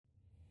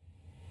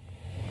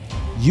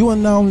You are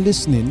now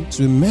listening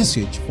to a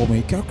message from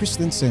Eka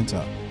Christian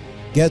Center.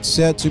 Get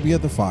set to be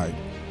edified.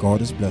 God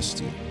has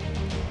blessed you.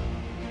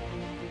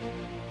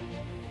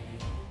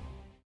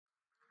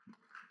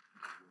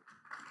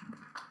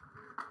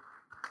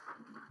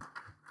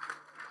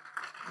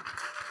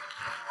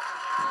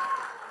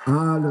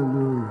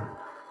 Hallelujah.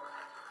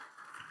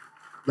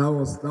 That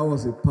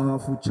was a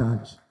powerful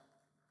charge.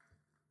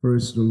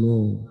 Praise the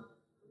Lord. All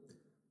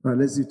right,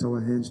 let's lift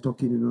our hands,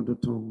 talking in other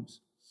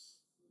tongues.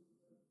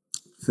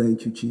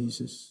 Thank you,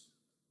 Jesus.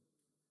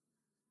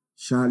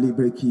 Shali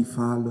breki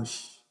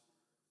falosh.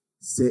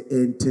 Se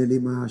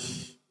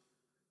entelimash.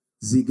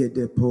 Zige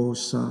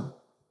deposa.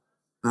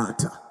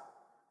 Ata.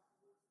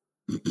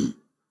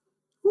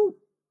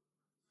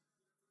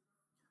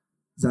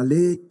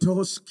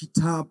 Zaletos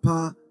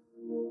kitapa.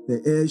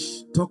 The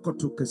esh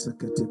tokotuke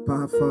sekete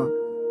pafa.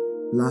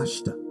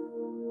 Lashta.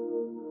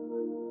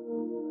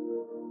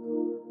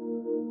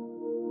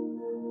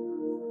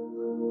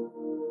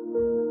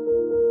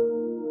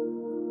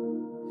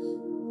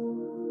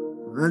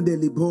 Ande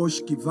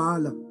libosh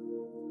kivala.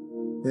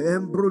 The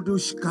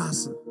embrodush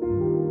kasa.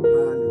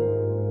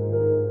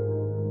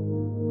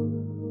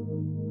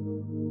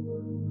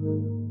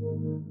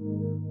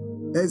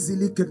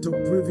 Eziliketo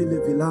privile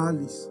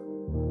vilalis.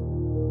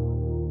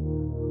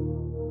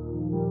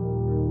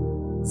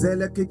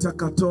 Zelekita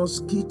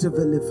katos kite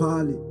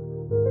velefali.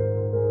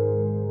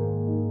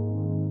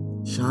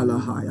 Shala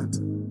hayat.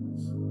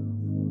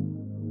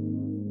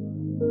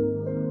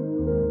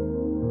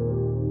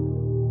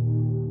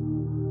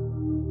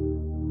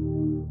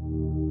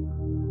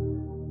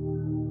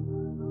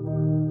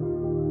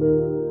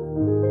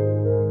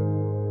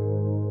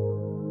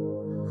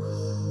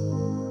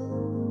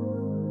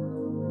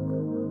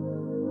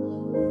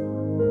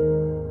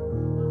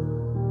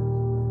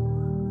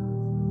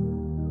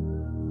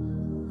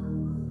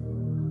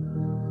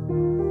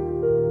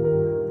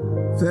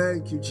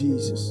 Thank you,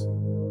 Jesus.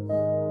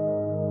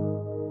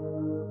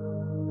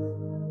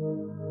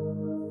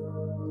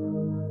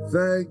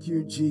 Thank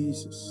you,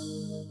 Jesus.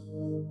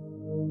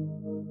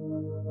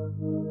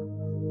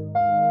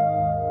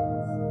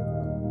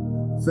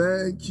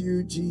 Thank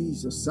you,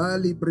 Jesus.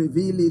 Sali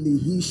brevili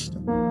lihishta.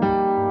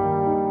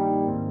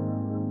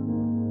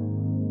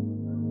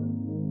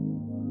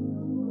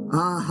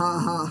 Ha ha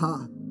ha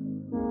ha.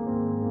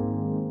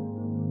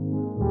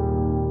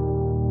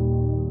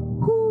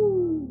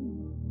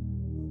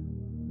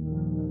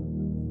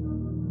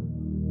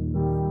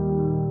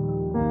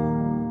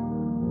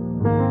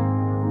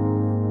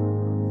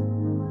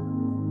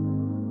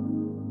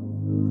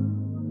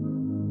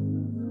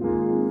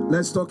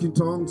 Let's talk in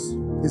tongues.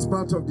 It's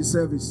part of the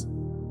service.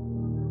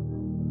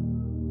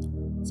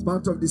 It's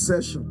part of the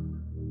session.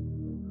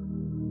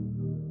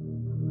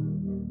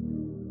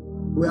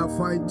 We are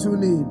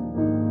fine-tuning.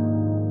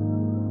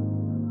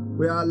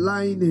 We are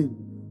aligning.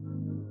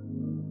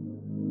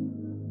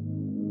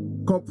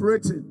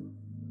 Cooperating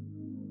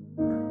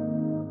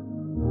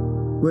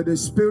with the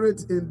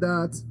Spirit in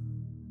that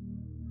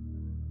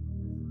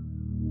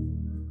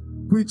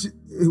which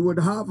He would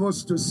have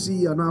us to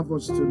see and have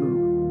us to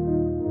know.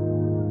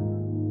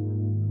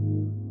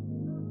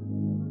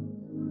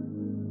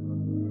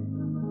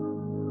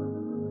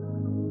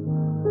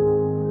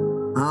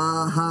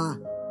 Aha,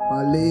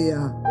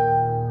 Palea,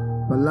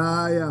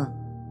 Palaya,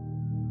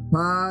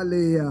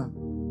 Palea,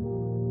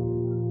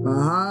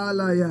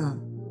 Pahalaya,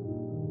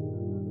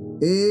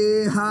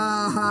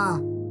 Ehaha,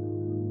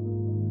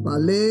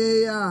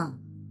 Palea,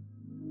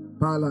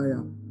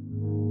 Palaya.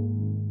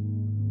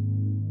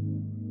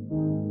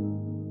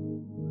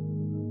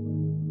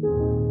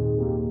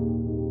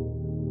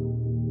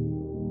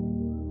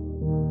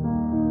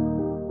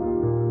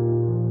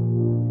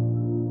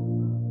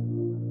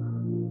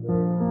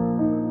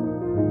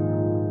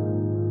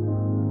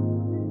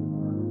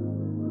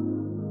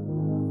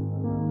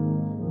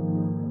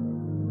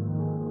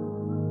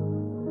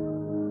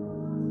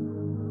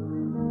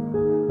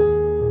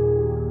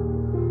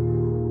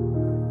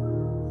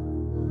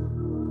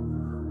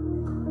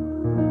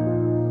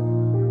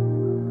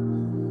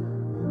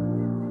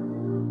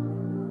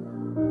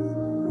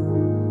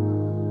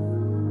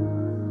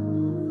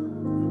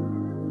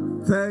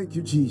 Thank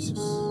you, Jesus.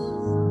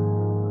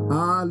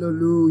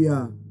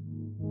 Hallelujah.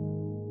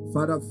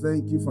 Father,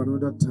 thank you for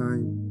another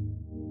time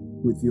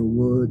with your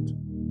word,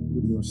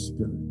 with your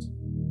spirit.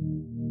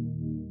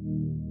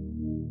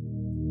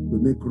 We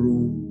make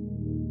room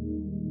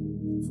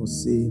for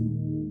sin.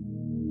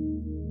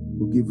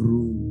 We give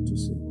room to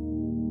sin.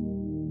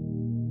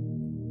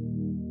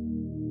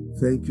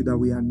 Thank you that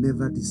we are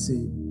never the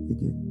same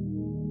again.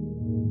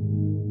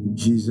 In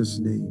Jesus'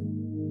 name.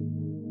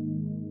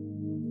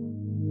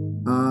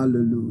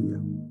 Hallelujah.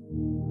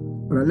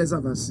 All right, let's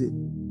have a seat.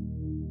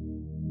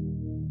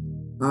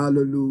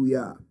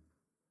 Hallelujah.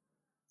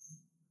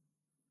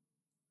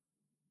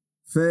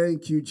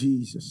 Thank you,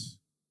 Jesus.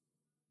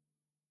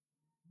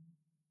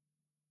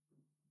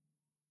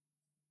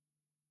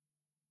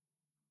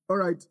 All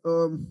right.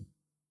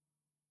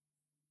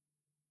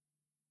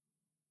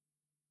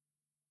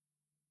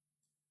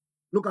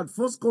 Look at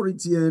 1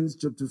 Corinthians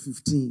chapter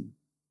 15.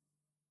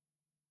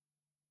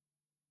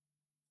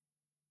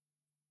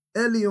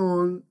 Early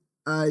on,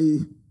 I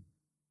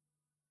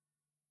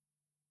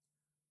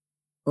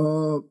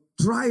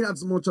tried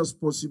as much as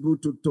possible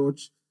to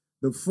touch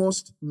the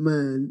first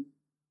man,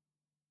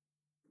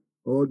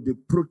 or the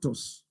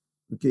protos,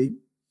 okay,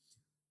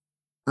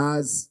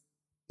 as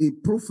a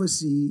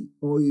prophecy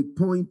or a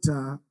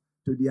pointer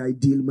to the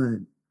ideal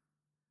man.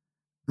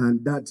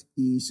 And that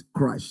is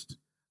Christ.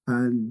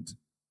 And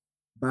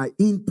by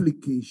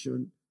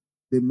implication,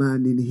 the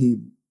man in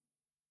him.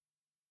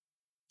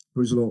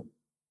 Praise the Lord.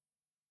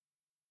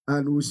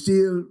 And we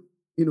still,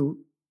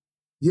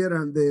 here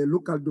and there,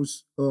 look at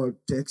those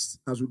texts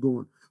as we go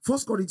on. 1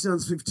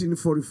 Corinthians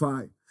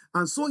 15:45.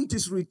 And so it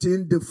is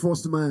written, the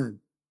first man.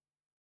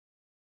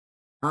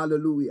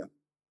 Hallelujah.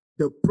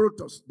 The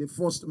protos, the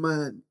first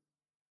man.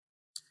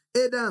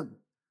 Adam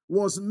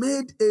was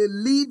made a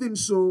living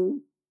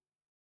soul.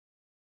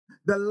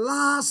 The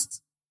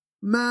last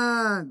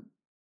man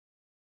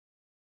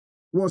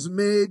was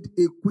made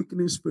a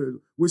quickening spirit.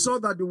 We saw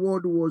that the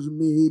word was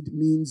made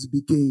means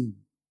became.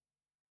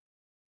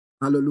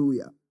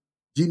 Hallelujah.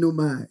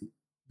 Genomai,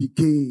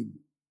 became.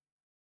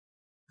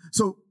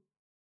 So,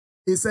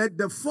 he said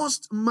the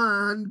first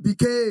man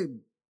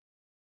became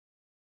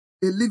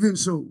a living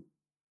soul.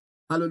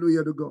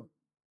 Hallelujah to God.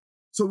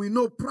 So we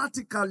know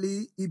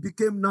practically he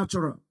became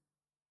natural.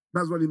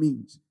 That's what it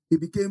means. He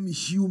became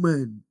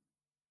human.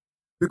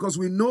 Because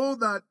we know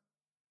that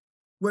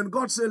when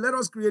God said, let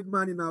us create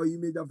man in our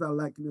image after our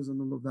likeness and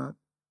all of that,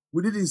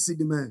 we didn't see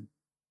the man.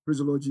 Praise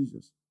the Lord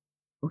Jesus.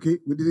 Okay?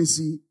 We didn't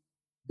see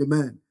the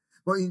man.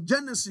 But in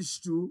Genesis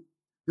 2,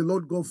 the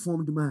Lord God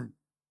formed man.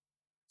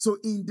 So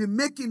in the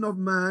making of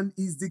man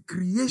is the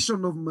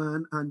creation of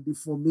man and the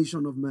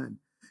formation of man.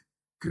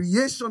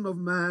 Creation of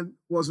man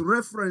was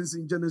referenced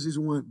in Genesis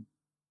 1.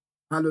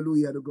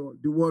 Hallelujah to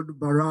God. The word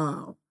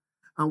bara.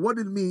 And what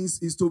it means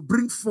is to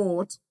bring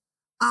forth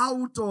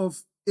out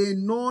of a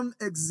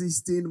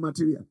non-existing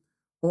material,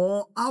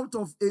 or out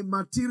of a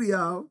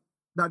material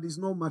that is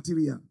not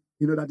material,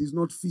 that is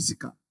not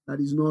physical, that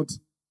is not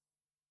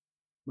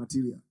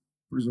material.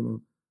 Praise the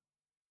Lord.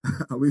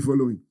 Are we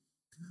following?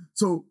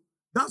 So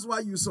that's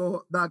why you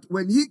saw that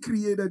when he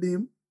created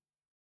him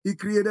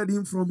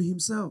from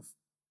himself.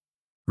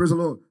 Praise the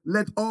Lord.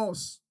 Let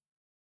us.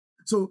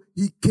 So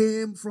he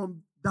came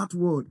from that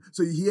word.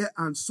 So you hear,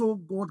 and so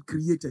God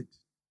created.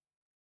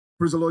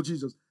 Praise the Lord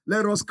Jesus.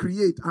 Let us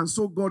create, and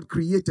so God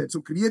created.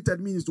 So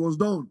created means it was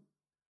done.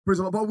 Praise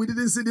the Lord. But we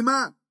didn't see the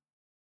man.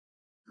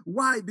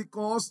 Why?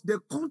 Because the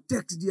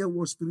context there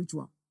was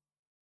spiritual.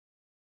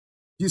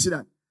 Do you see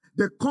that?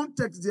 The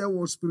context there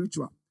was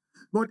spiritual.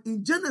 But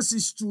in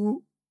Genesis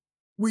 2,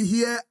 we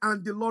hear,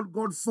 and the Lord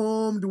God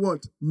formed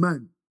what?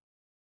 Man.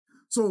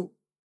 So,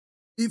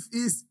 if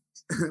he's,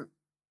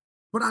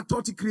 but I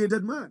thought he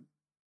created man.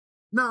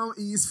 Now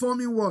he is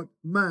forming what?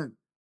 Man.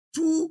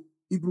 2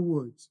 Hebrew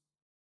words.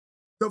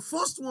 The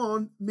first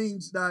one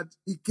means that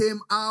he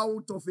came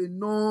out of a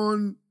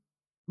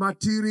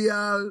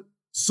non-material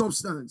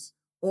substance,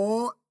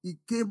 or he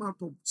came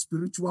out of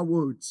spiritual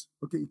words.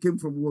 Okay, he came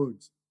from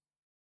words.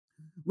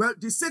 Well,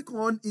 the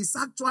second is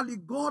actually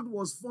God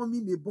was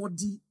forming a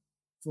body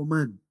for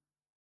man.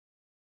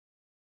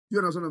 You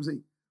understand what I'm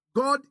saying?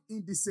 God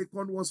in the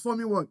second was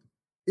forming what?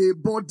 A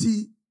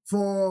body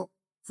for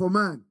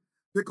man.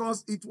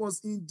 Because it was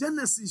in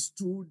Genesis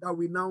 2 that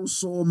we now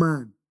saw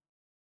man.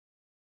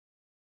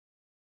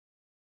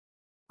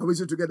 Are we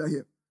still together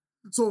here?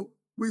 So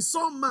we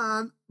saw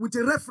man with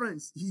a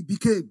reference. He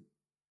became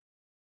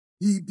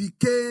a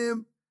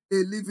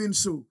living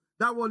soul.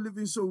 That word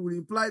living soul will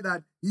imply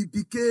that he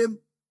became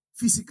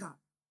physical.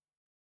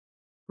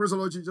 Praise the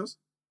Lord Jesus.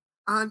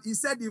 And he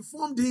said he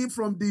formed him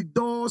from the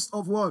dust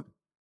of what?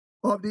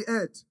 Of the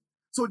earth.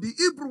 So the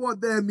Hebrew word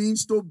there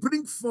means to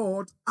bring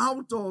forth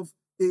out of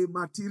a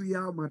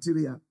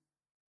material.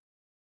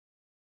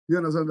 You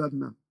understand that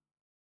now?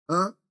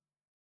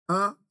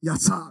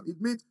 Yes, sir.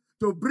 It means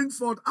to bring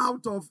forth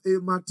out of a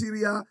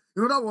material.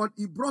 In other words,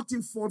 he brought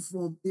him forth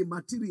from a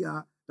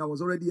material that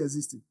was already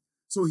existing.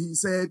 So he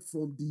said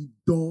from the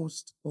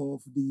dust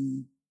of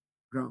the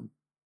ground.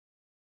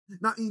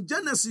 Now in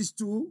Genesis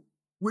 2,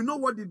 we know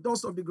what the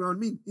dust of the ground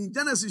means. In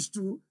Genesis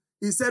 2,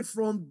 he said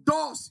from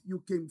dust you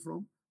came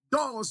from,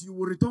 dust you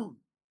will return.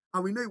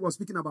 And we know he was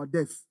speaking about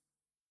death.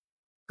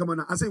 Come on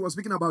now, I say he was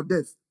speaking about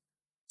death.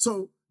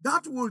 So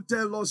that will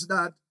tell us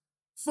that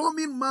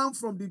forming man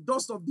from the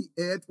dust of the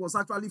earth was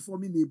actually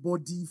forming a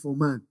body for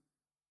man.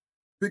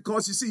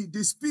 Because you see,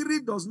 the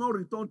spirit does not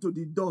return to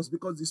the dust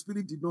because the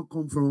spirit did not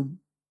come from.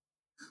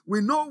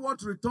 We know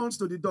what returns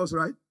to the dust,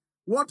 right?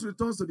 What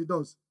returns to the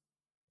dust?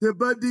 The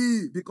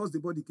body, because the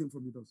body came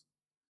from the dust.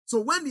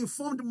 So when he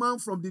formed man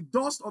from the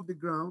dust of the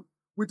ground,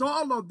 with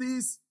all of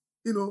this,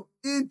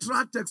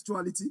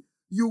 intratextuality,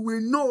 you will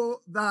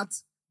know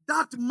that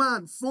that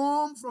man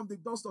formed from the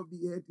dust of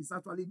the earth is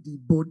actually the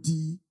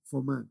body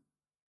for man.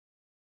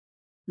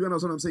 You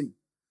understand what I'm saying?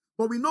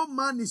 But we know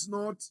man is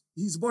not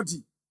his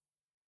body.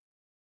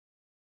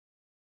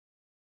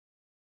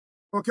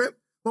 Okay?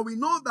 But we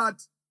know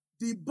that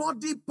the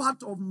body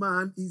part of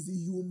man is the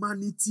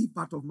humanity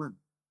part of man.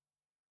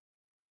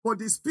 But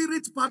the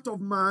spirit part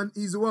of man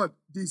is what?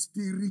 The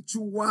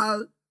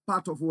spiritual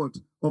part of what?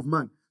 Of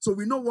man. So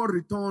we know what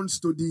returns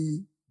to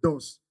the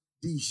dust.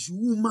 The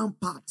human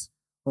part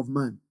of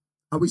man.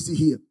 Are we still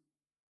here?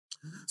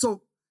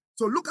 So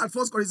look at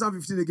 1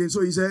 Corinthians 15 again.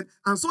 So he said,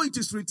 and so it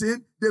is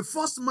written, the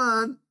first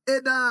man,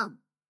 Adam,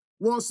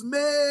 was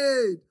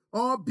made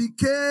or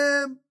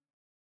became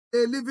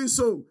a living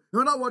soul.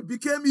 In other words,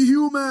 became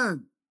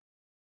human.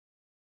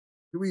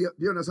 Do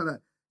you understand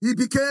that? He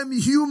became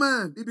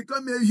human. He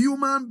became a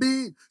human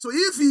being. So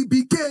if he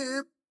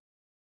became,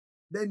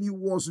 then he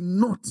was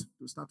not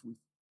to start with.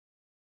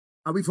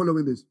 Are we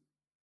following this?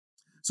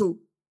 So,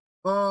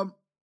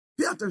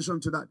 pay attention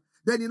to that.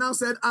 Then he now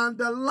said, and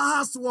the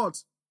last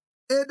what?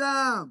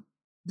 Adam,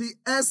 the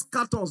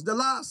eschatos, the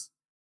last.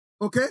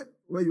 Okay?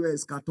 Where you are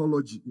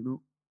eschatology,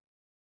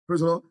 Praise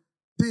the Lord.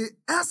 The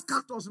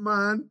eschatos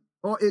man,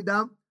 or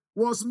Adam,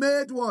 was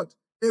made what?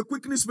 A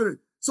quickening spirit.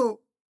 So,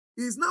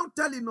 he's now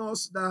telling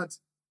us that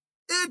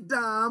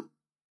Adam,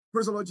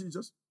 praise the Lord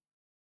Jesus,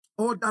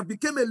 or that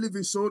became a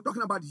living soul,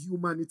 talking about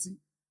humanity,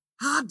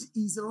 had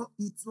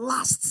its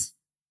last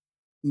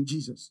in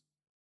Jesus.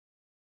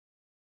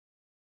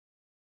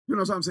 You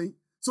know what I'm saying?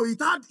 So it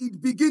had its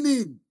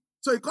beginning.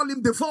 So he called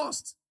him the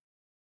first.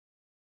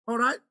 All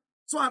right?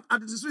 So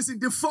at this reason,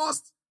 the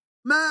first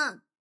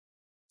man.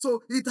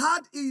 So it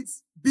had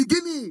its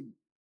beginning.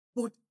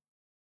 But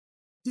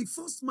the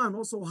first man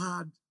also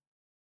had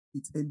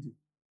its ending.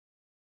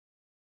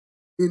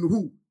 In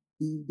who?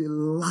 In the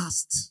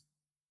last.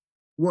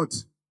 What?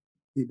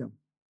 Adam.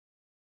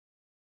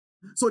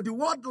 So the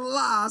word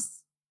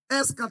last,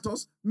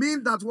 eschatos,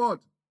 means that what?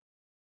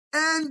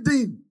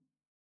 Ending.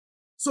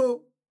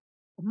 So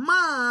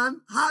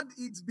man had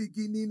its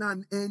beginning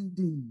and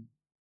ending.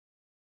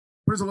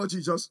 Praise the Lord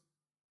Jesus.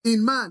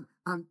 In man.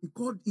 And he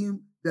called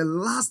him the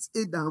last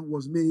Adam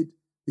was made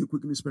a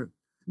quickening spirit.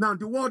 Now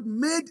the word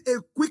made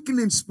a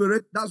quickening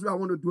spirit, that's what I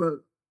want to dwell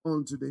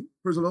on today.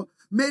 Praise the Lord.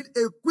 Made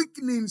a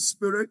quickening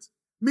spirit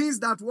means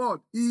that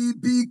what? He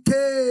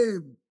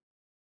became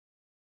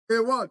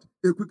a what?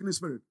 A quickening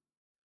spirit.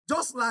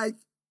 Just like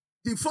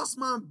the first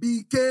man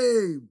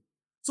became.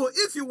 So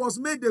if he was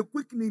made a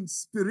quickening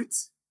spirit,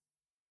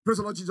 praise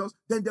the Lord Jesus,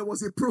 then there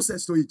was a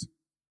process to it.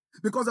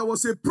 Because there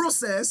was a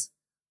process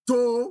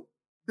to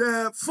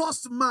the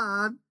first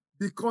man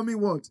becoming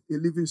what? A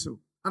living soul.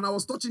 And I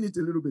was touching it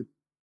a little bit.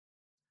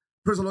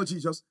 Praise the Lord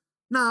Jesus.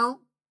 Now,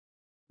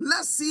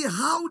 let's see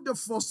how the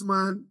first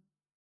man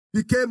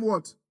became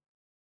what?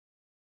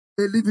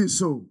 A living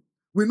soul.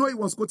 We know he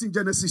was quoting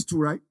Genesis 2,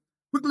 right?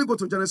 Quickly go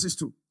to Genesis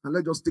 2 and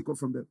let's just take off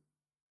from there.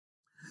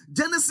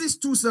 Genesis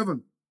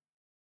 2:7.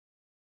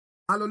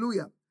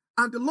 Hallelujah.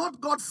 And the Lord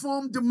God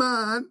formed the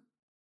man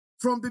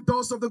from the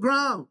dust of the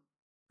ground.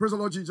 Praise the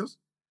Lord Jesus.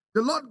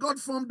 The Lord God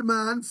formed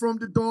man from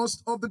the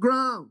dust of the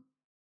ground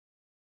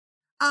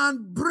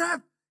and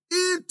breathed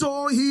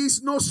into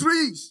his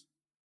nostrils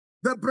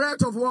the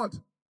breath of what?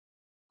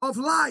 Of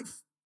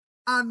life.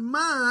 And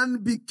man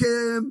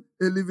became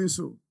a living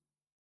soul.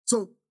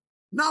 So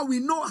now we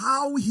know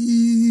how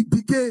he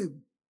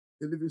became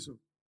a living soul.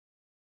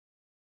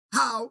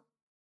 How?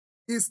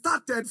 He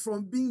started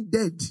from being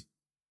dead.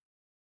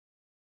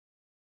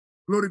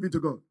 Glory be to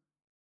God.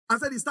 I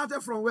said he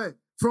started from where?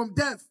 From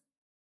death.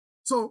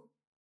 So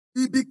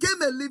he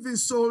became a living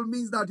soul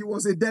means that he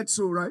was a dead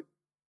soul, right?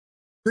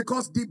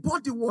 Because the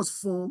body was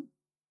formed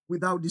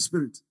without the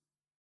spirit.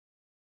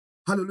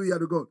 Hallelujah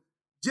to God.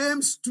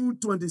 James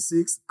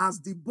 2:26, as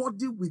the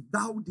body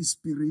without the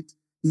spirit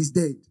is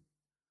dead.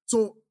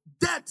 So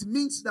death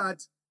means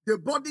that the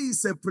body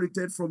is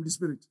separated from the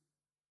spirit.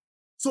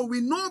 So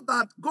we know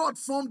that God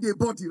formed a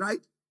body,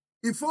 right?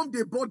 He formed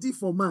a body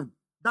for man.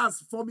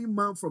 That's forming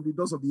man from the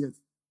dust of the earth.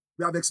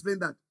 We have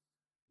explained that.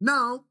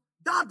 Now,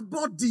 that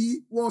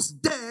body was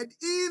dead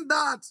in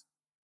that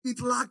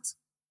it lacked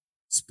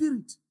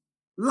spirit,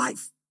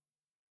 life.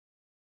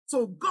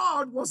 So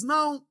God was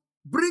now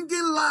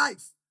bringing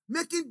life,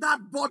 making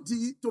that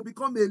body to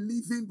become a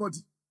living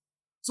body.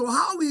 So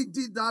how he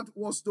did that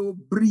was to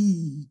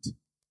breathe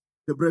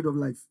the bread of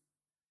life.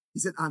 He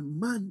said, and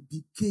man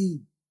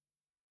became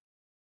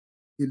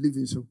a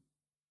living soul.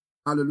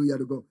 Hallelujah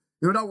to God.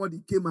 In other words,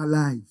 he came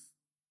alive.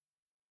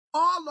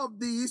 All of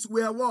these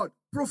were what?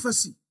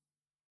 Prophecy.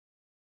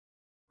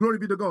 Glory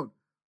be to God.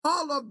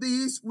 All of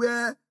these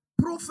were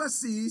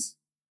prophecies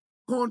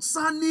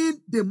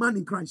concerning the man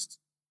in Christ.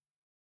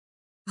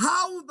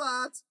 How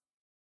that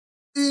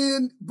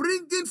in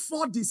bringing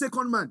forth the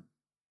second man,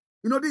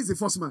 this is the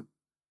first man.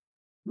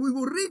 We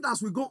will read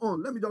as we go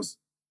on. Let me just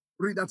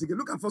read that again.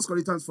 Look at 1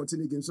 Corinthians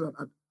 14 again so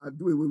that I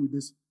do away with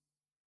this.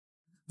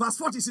 Verse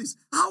 46.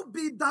 How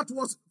big that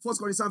was 1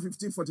 Corinthians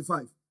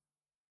 15:45.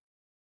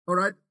 All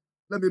right.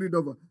 Let me read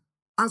over.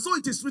 And so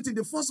it is written,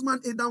 the first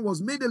man Adam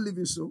was made a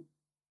living soul.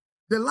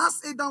 The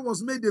last Adam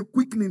was made a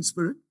quickening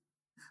spirit.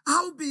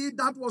 Howbeit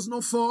that was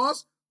not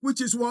first,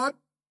 which is what?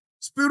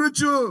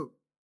 Spiritual.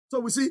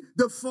 So we see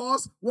the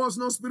first was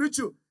not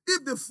spiritual.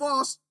 if the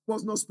first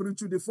was not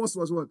spiritual, the first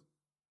was what?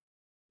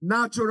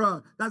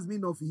 Natural. That's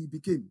mean of he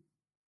became.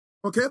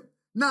 Okay?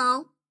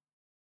 Now,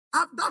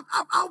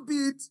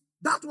 albeit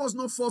that was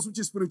not first which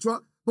is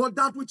spiritual, but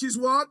that which is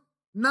what?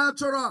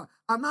 Natural.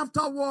 And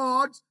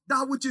afterwards,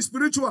 that which is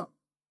spiritual.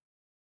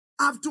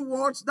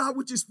 Afterwards, that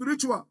which is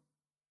spiritual.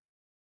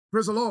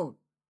 Praise the Lord.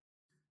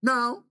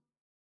 Now,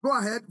 go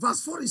ahead.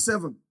 Verse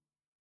 47.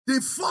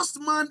 The first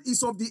man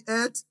is of the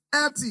earth,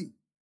 earthy.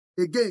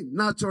 Again,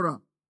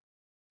 natural.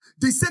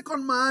 The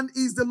second man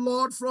is the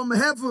Lord from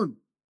heaven,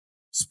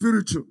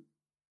 spiritual.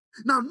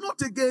 Now,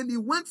 note again, he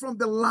went from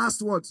the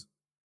last what?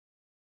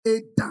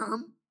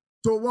 Adam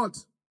to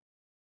what?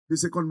 The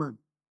second man.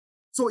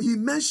 So he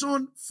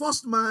mentioned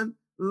first man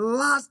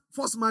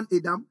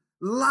Adam,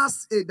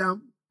 last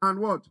Adam, and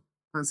what?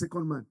 And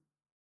second man.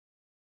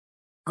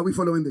 Are we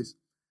following this?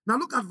 Now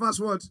look at verse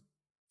what?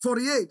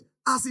 48.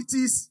 As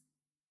is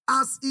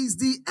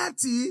the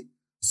earthy,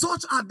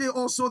 such are they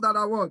also that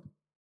are what?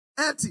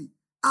 Earthy.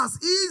 As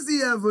is the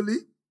heavenly,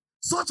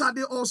 such are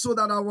they also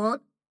that are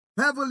what?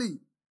 Heavenly.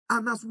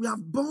 And as we have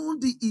borne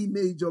the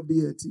image of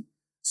the earthy,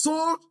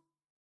 so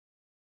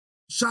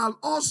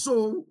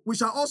we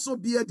shall also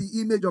bear the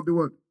image of the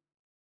word.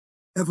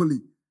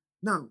 Heavenly.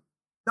 Now,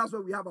 that's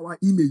where we have our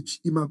image,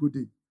 Imago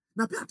Dei.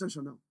 Now pay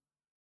attention now.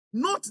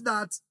 Note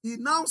that he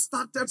now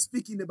started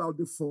speaking about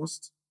the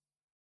first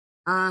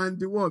and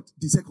the what?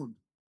 The second.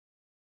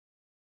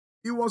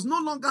 He was no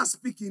longer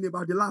speaking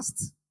about the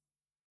last.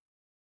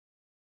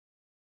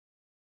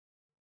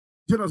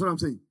 Do you know what I'm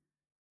saying?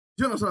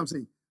 Do you know what I'm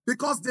saying?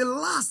 Because the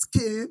last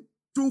came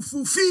to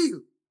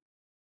fulfill,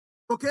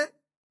 okay,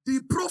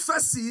 the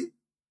prophecy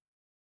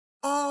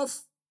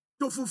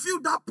to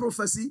fulfill that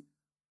prophecy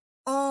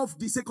of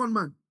the second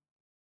man.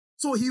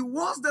 So he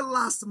was the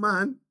last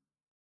man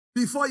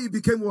before he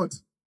became what?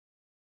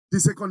 The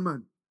second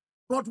man.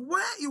 But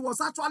where he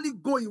was actually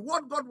going,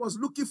 what God was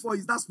looking for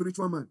is that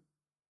spiritual man.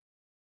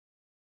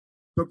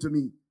 Talk to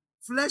me.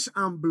 Flesh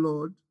and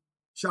blood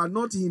shall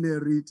not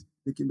inherit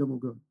the kingdom of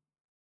God.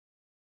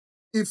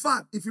 In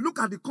fact, if you look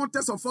at the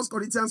context of 1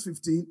 Corinthians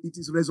 15, it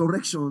is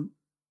resurrection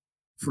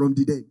from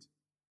the dead.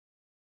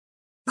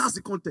 That's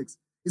the context.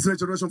 It's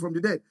resurrection from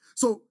the dead.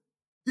 So,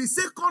 the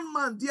second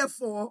man,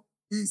 therefore,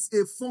 is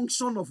a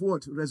function of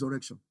what?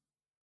 Resurrection.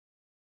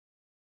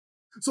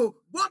 So,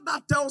 what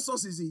that tells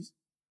us is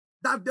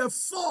that the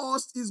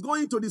first is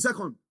going to the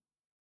second.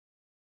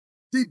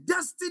 The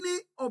destiny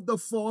of the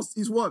first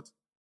is what?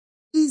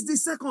 Is the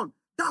second.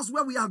 That's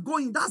where we are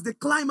going. That's the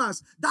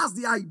climax. That's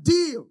the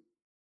ideal.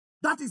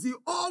 That is the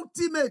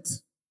ultimate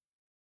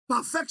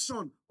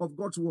perfection of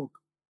God's work.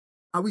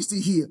 Are we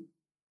still here?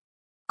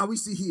 Are we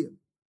still here?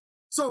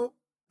 So,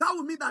 that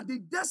would mean that the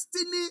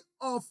destiny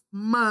of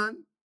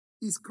man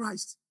is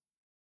Christ.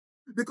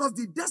 Because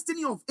the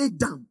destiny of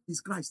Adam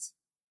is Christ.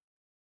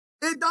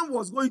 Adam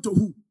was going to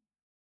who?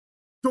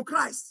 To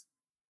Christ.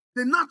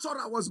 The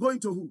natural was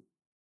going to who?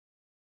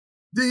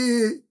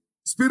 The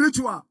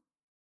spiritual.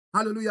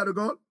 Hallelujah to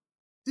God.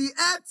 The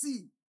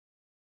earthy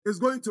is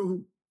going to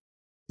who?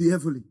 The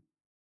heavenly.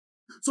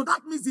 So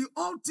that means the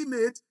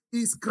ultimate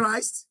is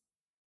Christ,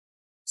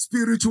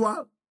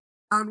 spiritual,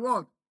 and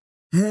what?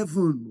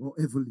 Heaven or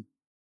heavenly.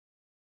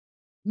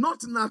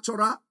 Not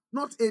natural,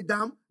 not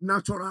Adam,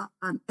 natural,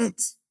 and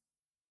earth.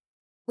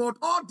 But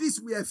all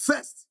these were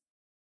first.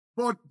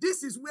 But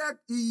this is where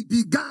he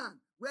began,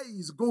 where he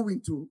is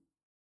going to.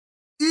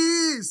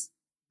 Is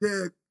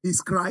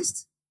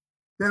Christ,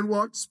 then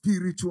what?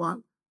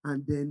 Spiritual,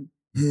 and then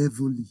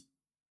heavenly.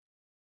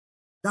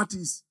 That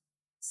is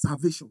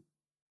salvation.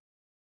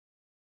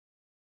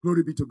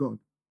 Glory be to God.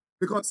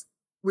 Because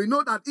we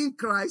know that in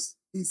Christ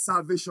is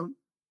salvation,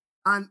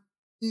 and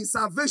in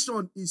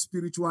salvation is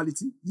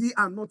spirituality. Ye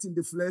are not in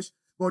the flesh,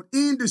 but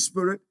in the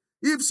spirit,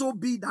 if so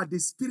be that the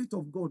Spirit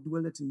of God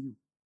dwelleth in you.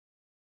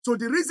 So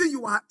the reason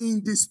you are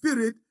in the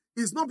Spirit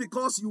is not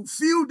because you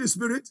feel the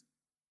Spirit.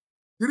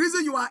 The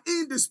reason you are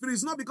in the Spirit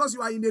is not because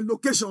you are in a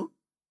location.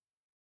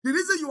 The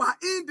reason you are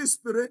in the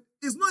Spirit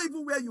is not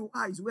even where you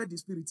are, is where the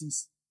Spirit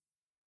is.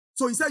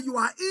 So he said you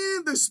are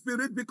in the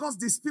Spirit because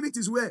the Spirit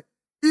is where?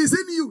 Is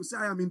in you. Say,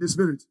 I am in the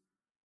Spirit.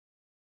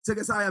 Say,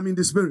 yes, I am in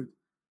the Spirit.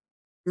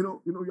 You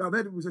know, you have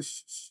heard people say,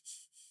 shh, shh,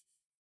 shh,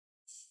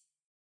 shh.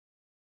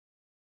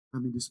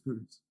 I'm in the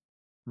Spirit.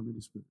 I'm in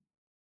the Spirit.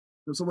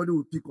 So somebody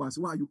will pick one and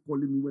say, why are you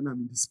calling me when I'm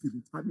in the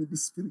Spirit? I'm in the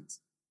Spirit.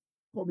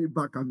 Call me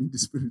back, I'm in the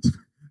Spirit.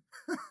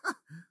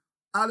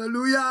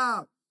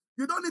 Hallelujah.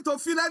 You don't need to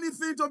feel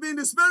anything to be in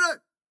the Spirit.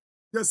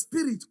 The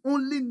Spirit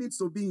only needs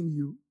to be in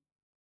you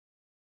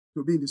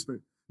to be in the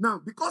Spirit.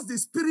 Now, because the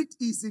Spirit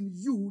is in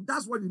you,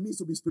 that's what it means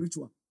to be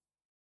spiritual.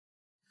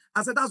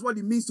 I said that's what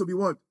it means to be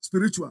what?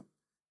 Spiritual.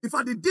 In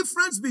fact, the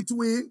difference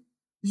between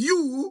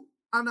you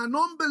and an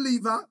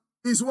unbeliever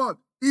is what?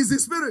 Is the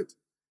Spirit.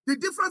 The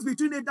difference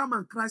between Adam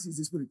and Christ is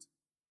the Spirit.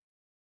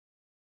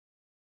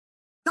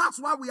 That's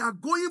why we are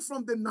going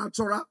from the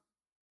natural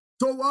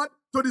to what?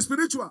 To the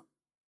spiritual.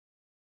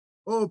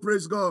 Oh,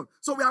 praise God.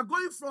 So we are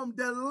going from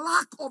the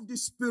lack of the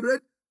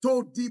Spirit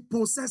to the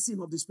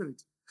possessing of the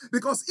Spirit.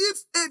 Because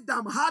if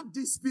Adam had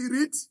the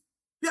spirit,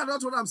 yeah,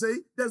 that's what I'm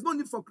saying. There's no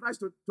need for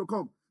Christ to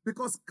come.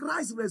 Because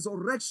Christ's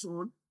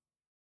resurrection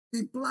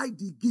implied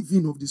the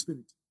giving of the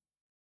spirit.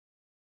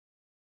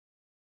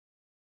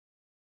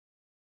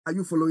 Are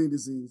you following the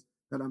things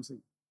that I'm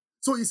saying?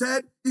 So he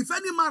said, if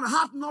any man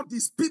had not the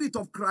spirit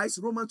of Christ,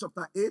 Romans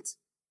chapter 8,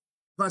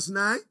 verse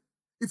 9,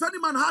 if any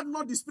man had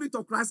not the spirit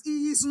of Christ,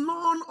 he is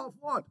none of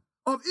what?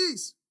 Of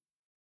his.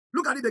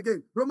 Look at it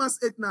again. Romans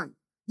 8, 9.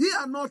 Ye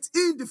are not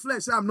in the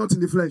flesh. Say, I'm not in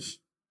the flesh.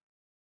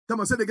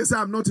 Come on, say it again. Say,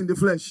 I'm not in the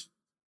flesh.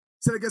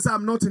 Say it again. Say,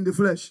 I'm not in the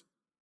flesh.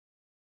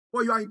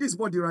 Well, you are in this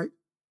body, right?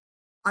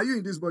 Are you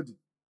in this body?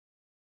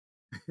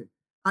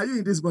 Are you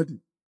in this body?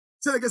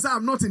 Say it again. Say,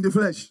 I'm not in the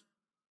flesh,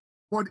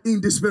 but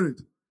in the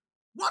spirit.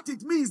 What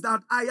it means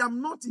that I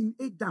am not in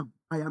Adam.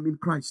 I am in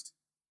Christ.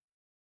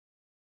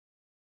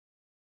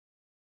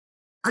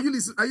 Are you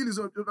listening? Are you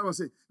listening to what I was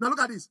saying? Now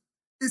look at this.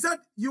 He said,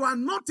 you are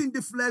not in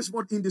the flesh,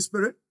 but in the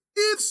spirit.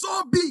 If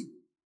so be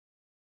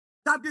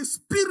that the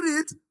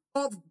spirit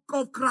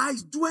of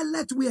Christ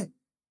dwelleth where?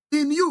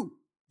 In you.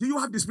 Do you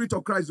have the spirit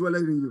of Christ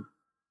dwelling in you?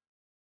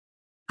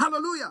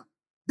 Hallelujah.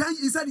 Then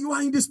he said, you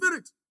are in the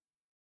spirit.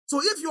 So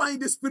if you are in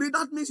the spirit,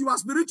 that means you are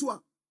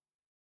spiritual.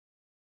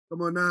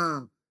 Come on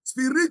now.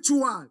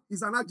 Spiritual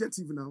is an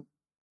adjective now.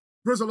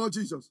 Praise the Lord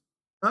Jesus.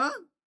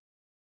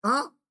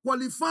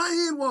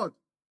 Qualifying what?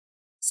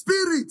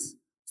 Spirit.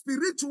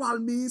 Spiritual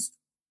means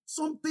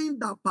something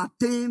that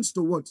pertains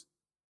to what?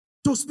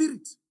 To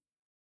spirit.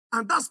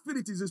 And that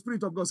spirit is the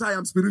spirit of God. So I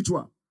am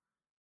spiritual.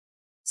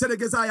 Say it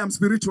again, I am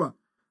spiritual.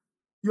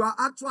 You are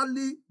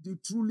actually the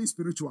truly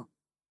spiritual.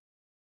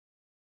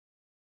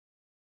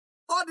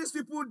 All these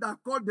people that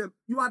call them,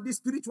 you are the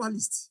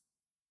spiritualist.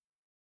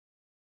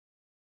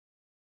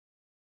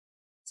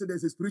 So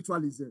there's a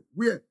spiritualist there.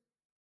 Where?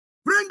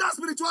 Bring that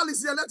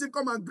spiritualist here. Let him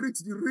come and greet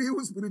the real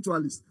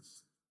spiritualist.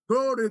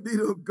 Glory be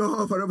to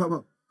God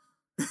forevermore.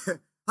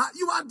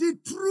 You are the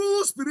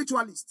true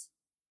spiritualist.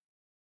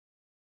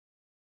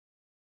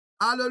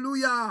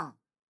 Hallelujah.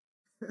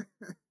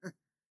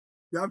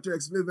 You have to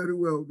explain very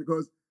well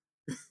because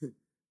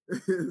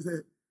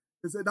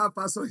they said that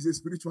pastor is a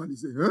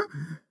spiritualist. Say,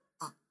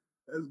 huh?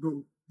 Let's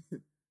go.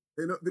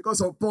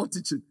 Because of Paul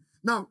teaching.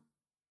 Now,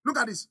 look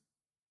at this.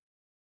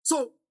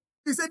 So,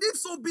 he said, if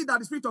so be that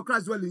the Spirit of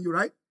Christ dwell in you,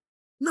 right?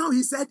 Now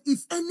he said,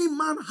 if any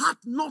man hath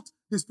not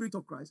the Spirit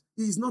of Christ,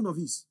 he is none of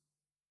his.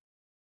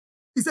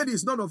 He said he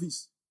is none of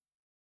his.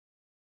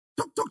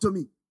 Talk to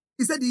me.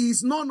 He said he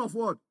is none of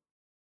what?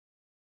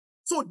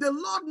 So the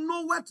Lord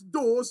knoweth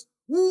those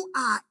who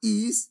are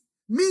his,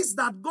 means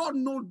that God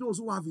knows those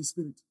who have his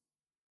spirit.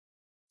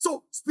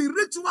 So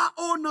spiritual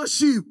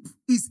ownership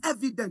is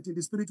evident in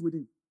the spirit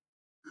within.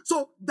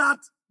 So that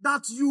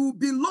you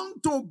belong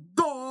to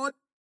God,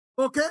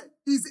 okay,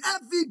 is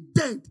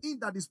evident in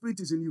that the spirit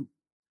is in you.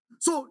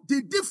 So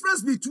the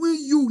difference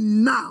between you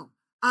now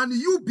and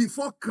you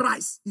before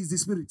Christ is the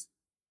spirit.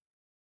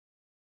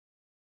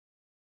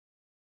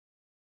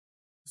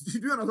 Do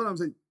you understand what I'm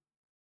saying?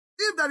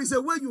 If there is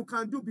a way you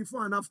can do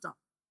before and after,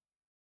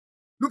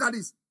 look at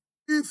this.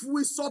 If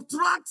we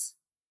subtract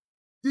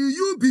the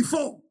you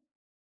before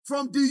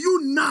from the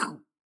you now,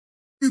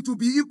 it will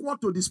be equal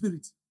to the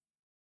spirit.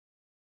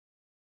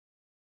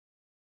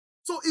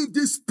 So if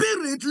the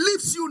spirit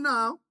leaves you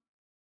now,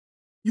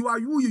 you are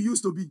who you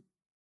used to be.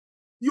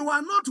 You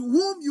are not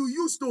whom you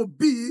used to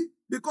be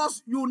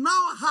because you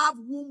now have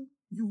whom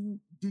you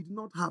did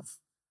not have,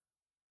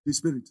 the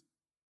spirit.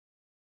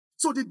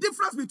 So the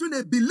difference between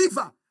a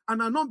believer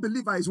and a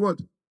non-believer is what?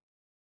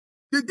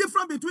 The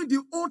difference between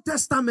the Old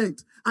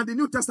Testament and the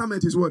New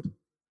Testament is what?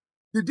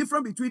 The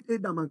difference between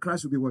Adam and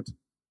Christ will be what?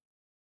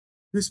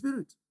 The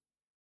spirit.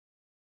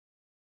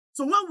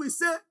 So when we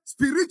say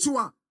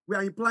spiritual, we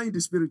are implying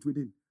the spirit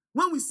within.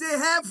 When we say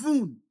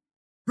heaven,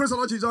 praise the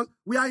Lord Jesus,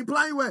 we are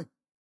implying where?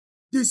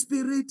 The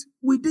spirit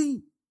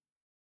within.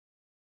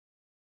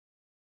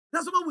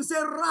 That's when we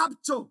say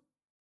rapture.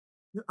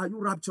 Are you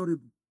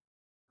rapturable?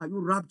 Are you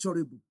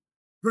rapturable?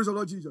 Praise the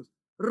Lord Jesus.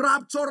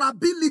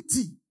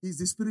 Rapturability is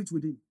the spirit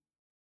within.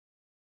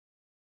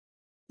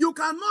 You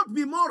cannot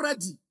be more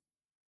ready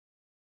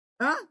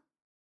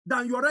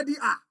than you already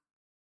are.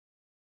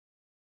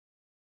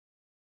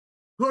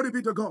 Glory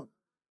be to God.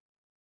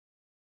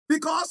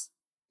 Because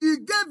he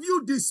gave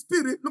you the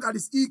spirit. Look at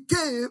this. He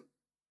came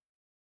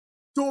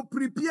to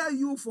prepare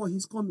you for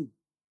his coming.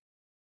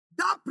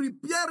 That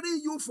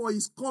preparing you for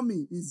his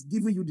coming is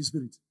giving you the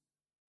spirit.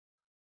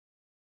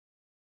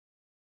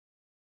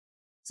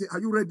 Say,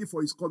 are you ready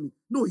for his coming?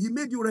 No, he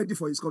made you ready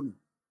for his coming.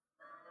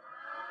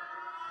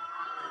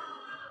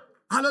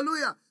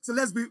 Hallelujah. So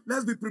let's be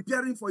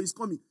preparing for his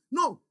coming.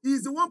 No, he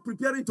is the one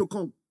preparing to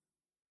come.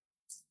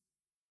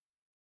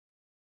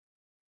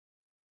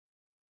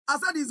 I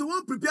said he's the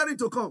one preparing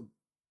to come.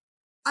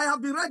 I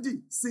have been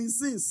ready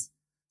since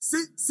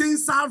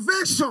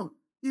salvation.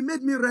 He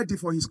made me ready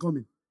for his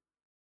coming.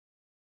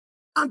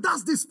 And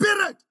that's the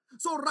spirit.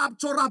 So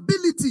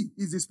rapturability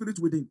is the spirit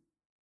within.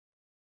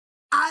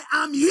 I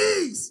am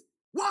his.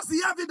 What's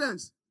the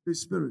evidence? The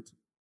spirit.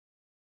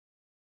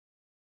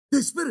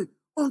 The spirit.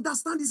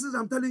 Understand this as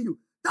I'm telling you.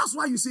 That's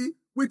why you see,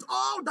 with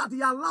all that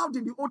he allowed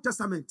in the Old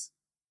Testament,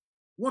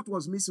 what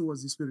was missing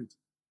was the Spirit.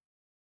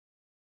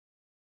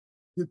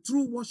 The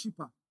true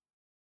worshiper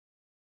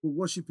will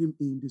worship him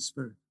in the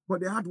Spirit.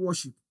 But they had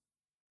worship.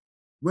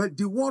 Well,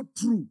 the word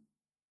true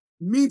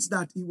means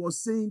that he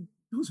was saying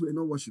those were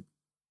not worship.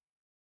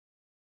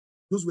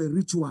 Those were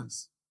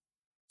rituals.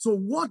 So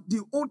what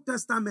the Old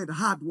Testament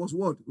had was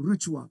what?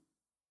 Ritual.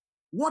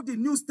 What the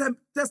New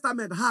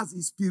Testament has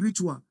is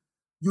spiritual.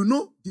 You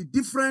know the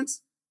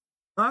difference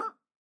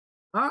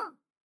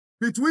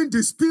between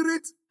the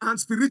spirit and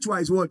spiritual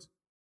is what?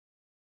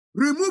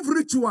 Remove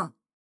ritual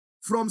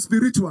from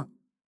spiritual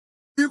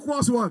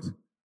equals what?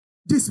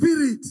 The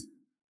spirit.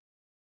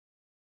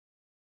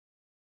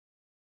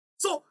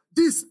 So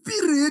the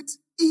spirit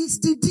is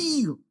the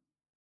deal.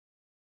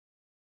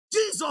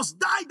 Jesus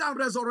died and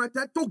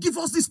resurrected to give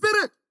us the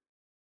spirit.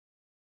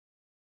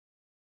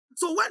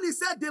 So when he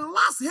said the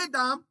last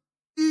Adam,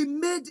 he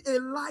made a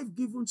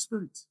life-giving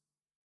spirit.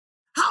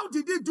 How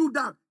did he do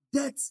that?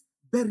 Death,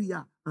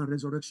 burial, and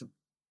resurrection.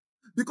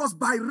 Because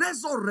by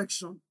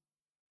resurrection,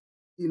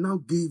 he now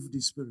gave the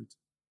spirit.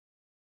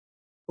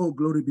 Oh,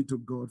 glory be to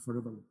God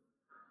forever.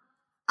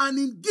 And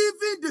in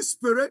giving the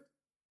spirit,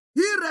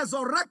 he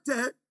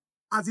resurrected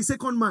as the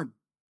second man.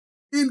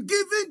 In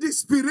giving the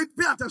spirit,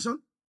 pay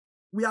attention,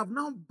 we have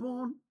now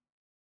borne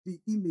the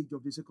image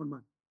of the second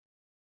man.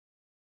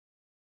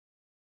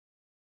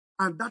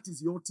 And that is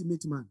the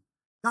ultimate man.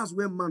 That's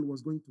where man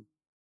was going to.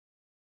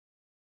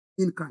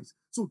 In Christ.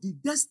 So the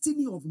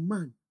destiny of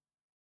man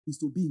is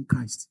to be in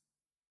Christ.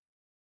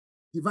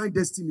 Divine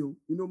destiny. You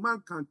know,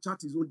 man can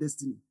chart his own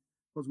destiny.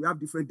 Because we have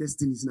different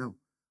destinies now.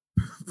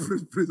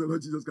 Praise the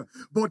Lord Jesus Christ.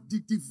 But the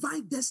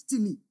divine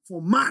destiny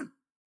for man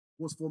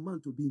was for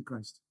man to be in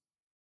Christ.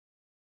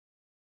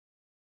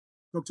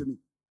 Talk to me.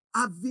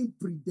 Having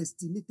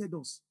predestinated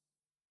us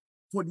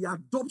for the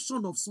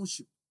adoption of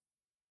sonship,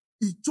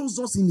 he chose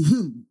us in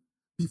him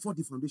before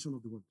the foundation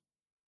of the world.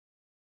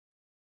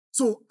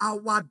 So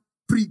our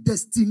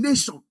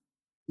predestination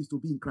is to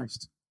be in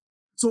Christ.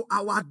 So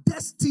our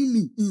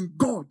destiny in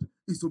God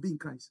is to be in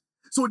Christ.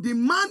 So the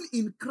man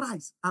in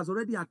Christ has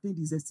already attained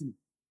his destiny.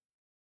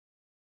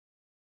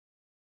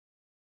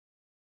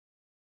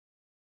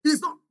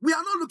 We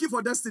are not looking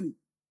for destiny.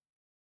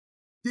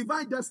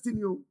 Divine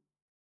destiny.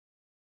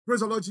 Praise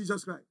the Lord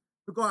Jesus Christ.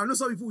 Because I know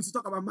some people will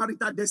talk about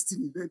marital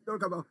destiny. They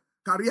talk about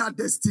career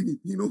destiny,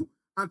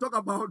 and talk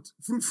about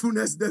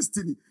fruitfulness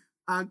destiny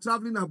and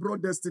traveling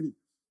abroad destiny.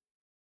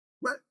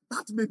 Well,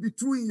 that may be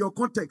true in your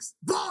context.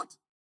 But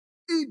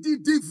in the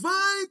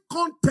divine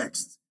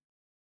context,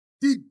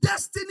 the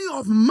destiny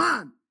of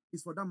man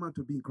is for that man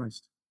to be in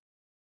Christ.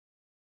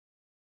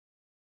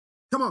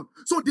 Come on.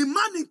 So the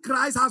man in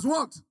Christ has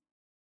what?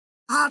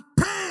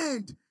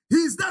 Attained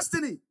his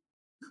destiny.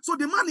 So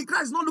the man in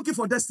Christ is not looking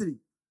for destiny.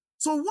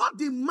 So what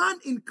the man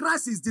in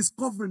Christ is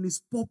discovering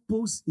is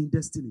purpose in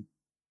destiny.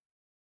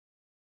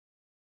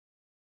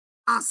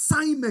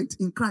 Assignment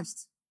in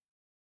Christ.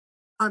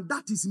 And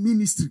that is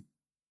ministry.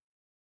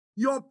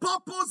 Your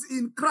purpose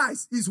in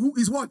Christ is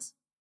what?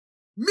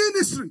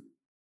 Ministry.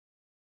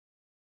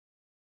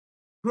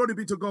 Glory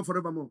be to God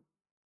forevermore.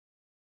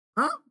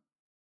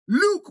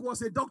 Luke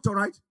was a doctor,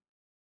 right?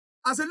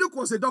 I said Luke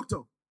was a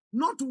doctor.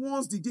 Not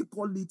once did he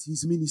call it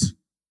his ministry.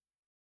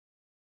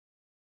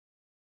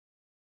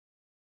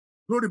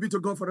 Glory be to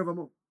God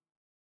forevermore.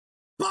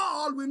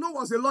 Paul, we know,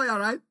 was a lawyer,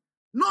 right?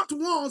 Not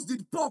once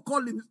did Paul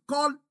call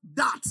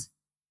that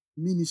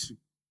ministry.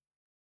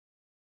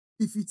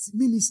 If it's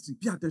ministry,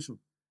 pay attention.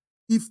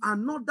 If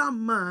another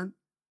man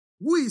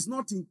who is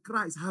not in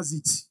Christ has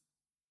it,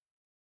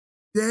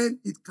 then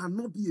it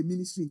cannot be a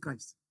ministry in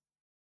Christ.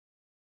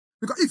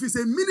 Because if it's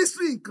a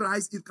ministry in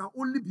Christ, it can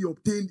only be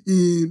obtained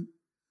in.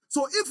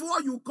 So if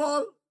what you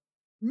call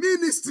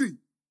ministry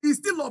is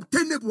still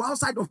obtainable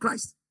outside of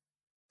Christ,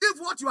 if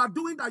what you are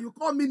doing that you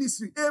call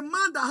ministry, a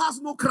man that has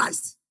no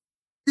Christ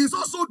is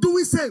also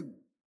doing same,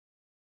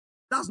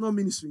 that's not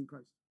ministry in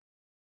Christ.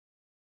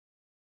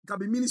 It can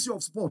be ministry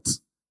of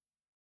sports,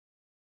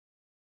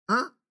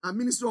 and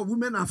ministry of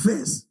women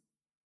affairs,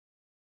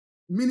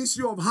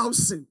 ministry of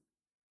housing,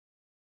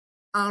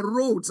 and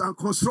roads and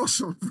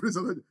construction. Praise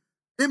the Lord.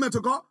 Amen to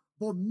God.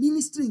 But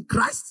ministry in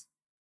Christ,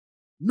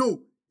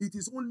 no, it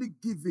is only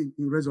given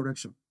in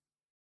resurrection.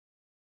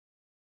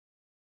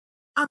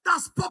 And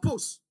that's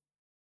purpose.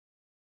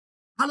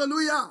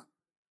 Hallelujah.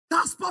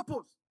 That's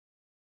purpose.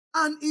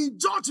 And in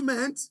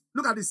judgment,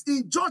 look at this.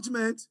 In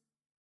judgment,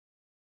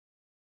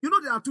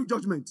 there are two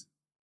judgments.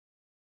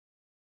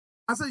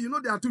 I said,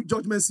 there are two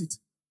judgment seats.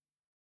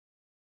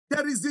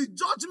 There is the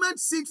judgment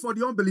seat for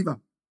the unbeliever.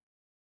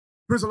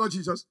 Praise the Lord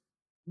Jesus.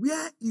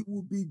 Where he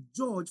will be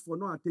judged for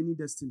not attaining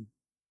destiny.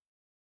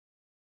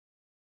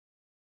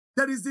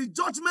 There is the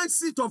judgment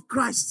seat of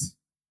Christ,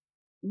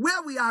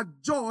 where we are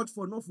judged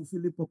for not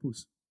fulfilling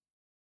purpose.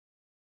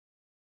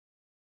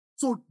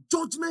 So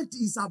judgment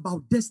is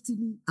about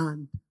destiny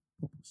and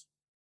purpose.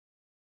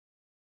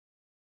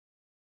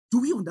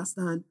 Do we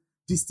understand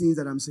these things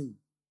that I'm saying?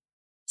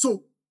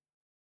 So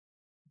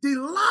the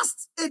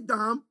last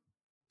Adam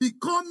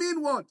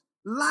Becoming what?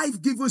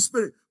 Life-giving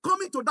spirit.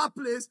 Coming to that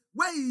place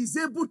where he is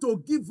able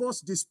to give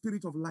us the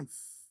spirit of life.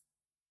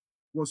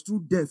 Was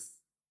through death,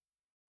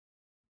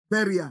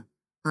 burial,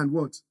 and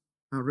what?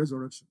 And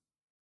resurrection.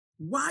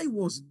 Why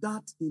was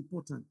that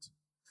important?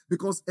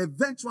 Because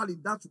eventually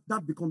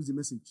that becomes the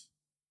message.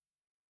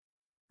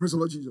 Praise the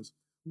Lord Jesus.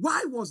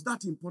 Why was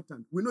that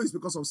important? We know it's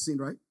because of sin,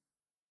 right?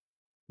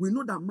 We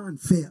know that man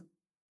fell.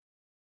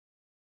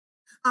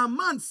 And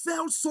man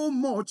fell so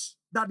much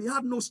that he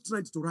had no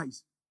strength to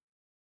rise.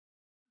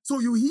 So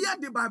you hear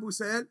the Bible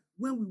said,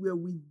 when we were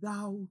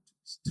without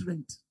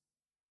strength.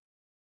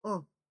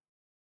 Oh,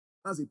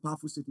 that's a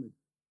powerful statement.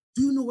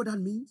 Do you know what that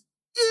means?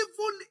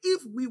 Even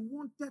if we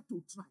wanted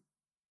to try,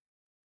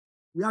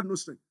 we had no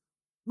strength.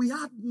 We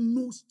had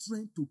no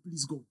strength to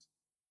please God.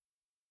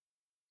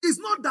 It's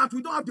not that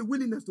we don't have the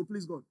willingness to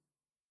please God.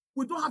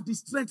 We don't have the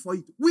strength for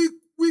it.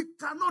 We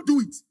cannot do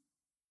it.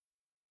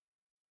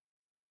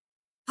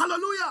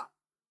 Hallelujah.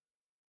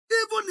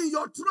 Even in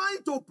your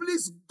trying to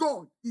please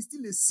God, it's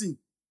still a sin.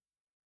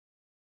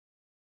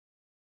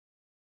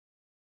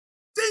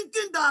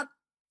 Thinking that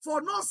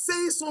for not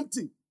saying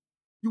something,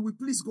 you will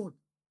please God.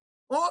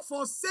 Or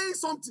for saying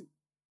something,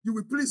 you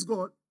will please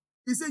God.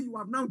 He said you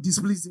have now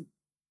displeased him.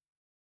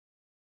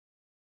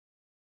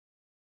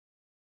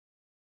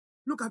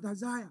 Look at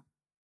Isaiah.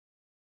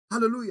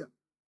 Hallelujah.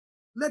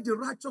 Let the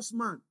righteous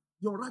man,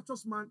 your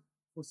righteous man,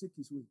 forsake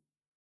his way.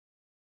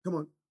 Come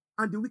on.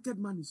 And the wicked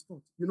man is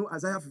taught. You know,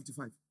 Isaiah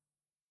 55.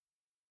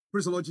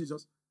 Praise the Lord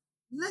Jesus.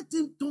 Let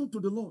him turn to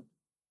the Lord.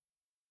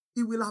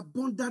 He will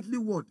abundantly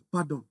what?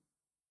 Pardon.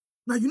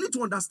 Now you need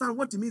to understand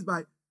what he means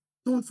by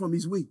turn from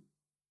his way.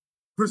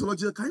 Praise the Lord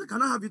Jesus.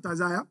 Can I have it,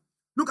 Isaiah?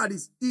 Look at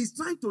this. He's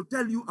trying to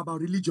tell you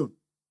about religion.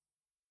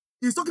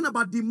 He's talking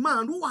about the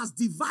man who has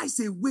devised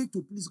a way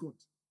to please God.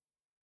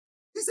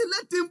 He said,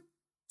 let him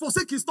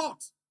forsake his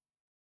thoughts.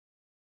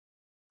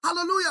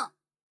 Hallelujah.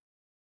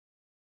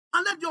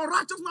 And let your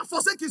righteous man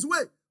forsake his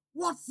way.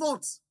 What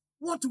thoughts?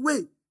 What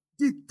way?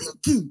 The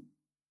thinking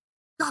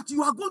that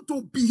you are going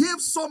to behave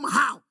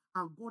somehow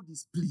and God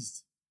is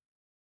pleased.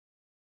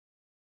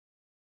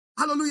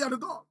 Hallelujah to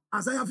God.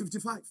 Isaiah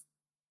 55.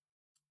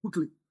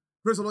 Quickly.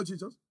 Praise the Lord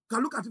Jesus.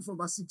 Can look at it from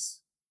verse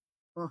 6.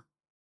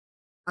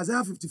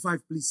 Isaiah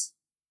 55, please.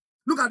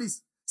 Look at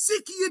this.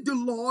 Seek ye the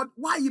Lord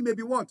while he may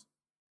be what?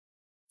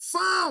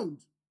 Found.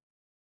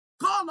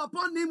 Call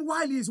upon him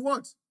while he is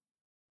what?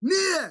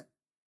 Near.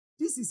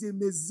 This is a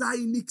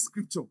messianic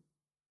scripture.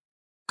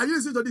 Are you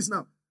listening to this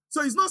now?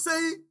 So it's not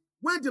saying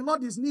when the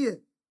Lord is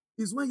near,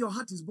 is when your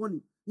heart is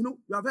burning. You know,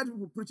 you have heard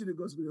people preaching the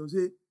gospel. They'll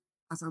say,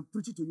 as I'm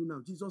preaching to you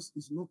now, Jesus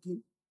is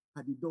knocking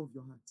at the door of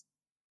your heart.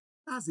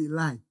 That's a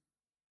lie.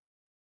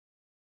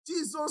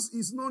 Jesus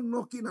is not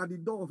knocking at the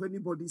door of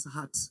anybody's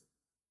heart.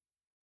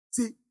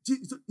 See,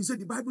 you said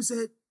the Bible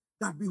said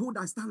that, behold,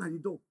 I stand at the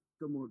door.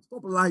 Come on,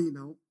 stop lying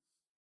now.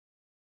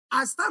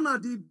 I stand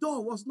at the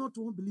door was not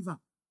to unbeliever.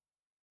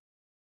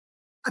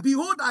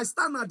 Behold, I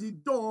stand at the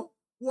door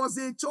was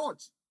a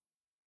church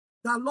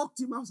that locked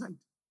him outside.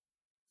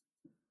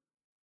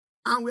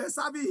 And we're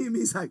serving him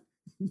inside.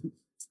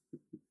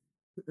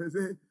 They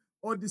say,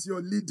 all this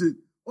you're leading,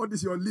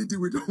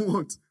 we don't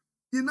want.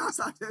 He now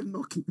started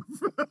knocking.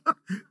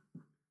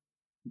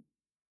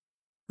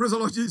 Praise the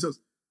Lord Jesus.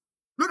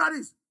 Look at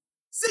this.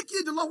 Seek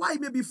ye the Lord while he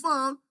may be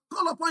found.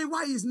 Call upon him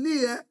while he is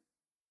near.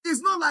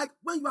 It's not like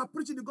when you are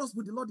preaching the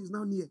gospel, the Lord is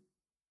now near.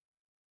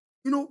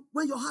 You know,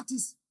 when your heart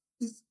is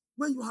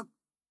when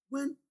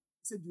he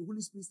said the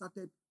Holy Spirit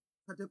started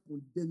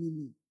condemning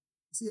me.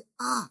 He said,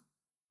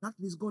 that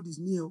means God is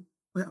near.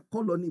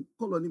 Call on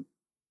him.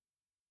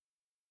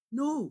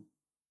 No.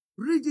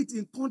 Read it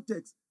in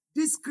context.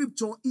 This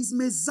scripture is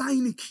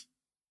messianic.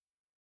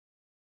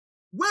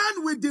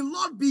 When will the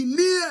Lord be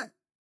near?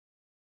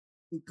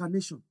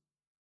 Incarnation.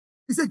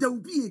 He said there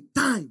will be a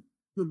time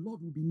the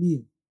Lord will be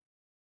near.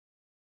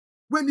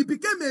 When he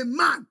became a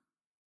man,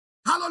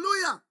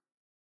 hallelujah,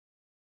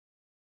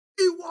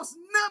 he was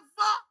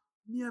never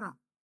nearer.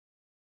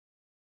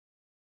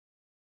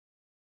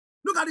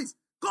 Look at this.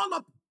 Call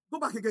up. Go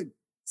back again.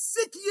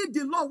 Seek ye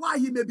the Lord while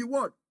he may be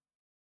what?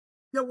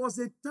 There was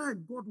a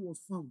time God was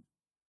found.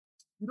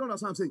 You don't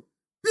understand what I'm saying?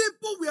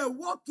 People were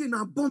walking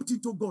and bumped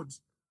into God.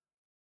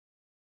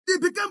 He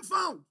became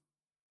found.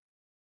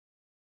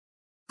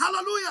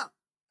 Hallelujah.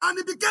 And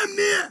he became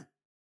near.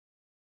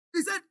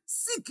 He said,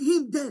 seek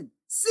him then.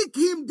 Seek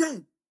him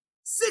then.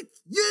 Seek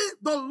ye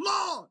the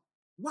Lord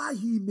while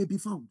he may be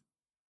found.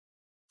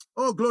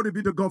 Oh, glory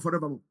be to God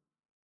forevermore.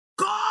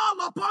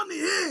 Call upon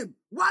him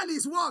while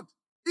he's what?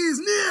 He is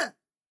near.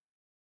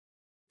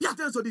 Pay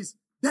attention to this.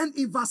 Then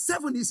in verse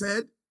 7 he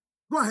said,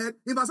 go ahead.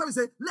 In verse 7 he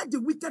said, let the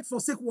wicked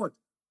forsake what?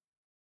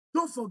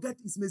 Don't forget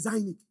it's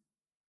messianic.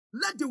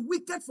 Let the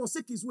wicked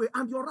forsake his way,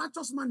 and your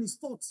righteous man his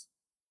thoughts.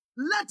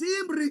 Let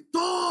him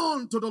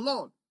return to the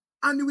Lord,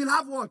 and he will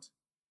have what?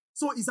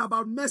 So it's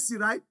about mercy,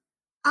 right?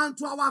 And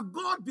to our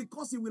God,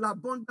 because he will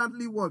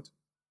abundantly what?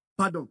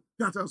 Pardon.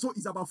 So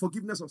it's about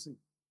forgiveness of sin.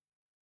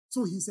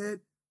 So he said,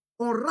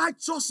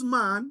 unrighteous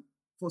man,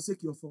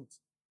 forsake your thoughts.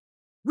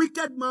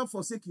 Wicked man,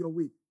 forsake your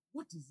way.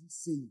 What is he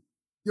saying?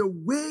 The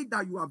way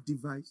that you have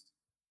devised,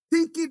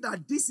 thinking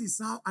that this is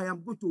how I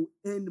am going to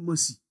earn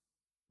mercy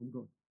from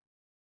God.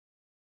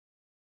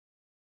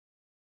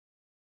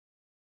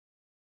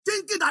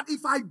 Thinking that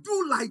if I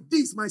do like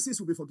this, my sins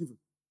will be forgiven.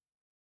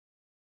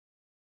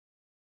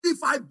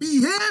 If I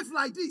behave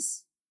like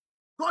this,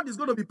 God is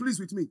going to be pleased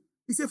with me.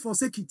 He said,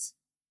 forsake it.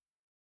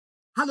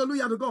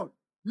 Hallelujah to God.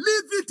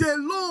 Leave it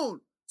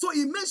alone. So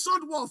he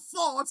mentioned what?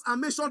 Thoughts,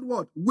 and mentioned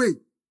what? Way.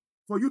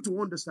 For you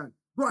to understand.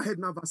 Go ahead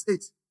now, verse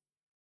 8.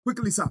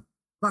 Quickly, sir.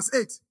 Verse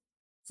 8.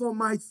 For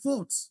my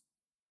thoughts.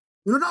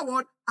 In other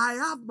words, I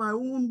have my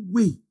own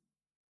way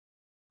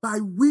by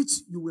which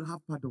you will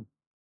have pardon.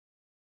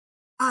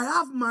 I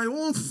have my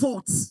own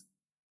thoughts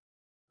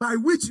by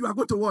which you are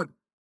going to what?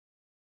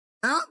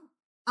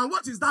 And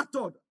what is that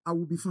thought? I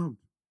will be found.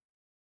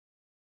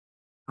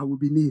 I will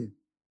be near.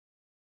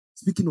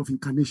 Speaking of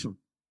incarnation,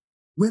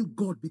 when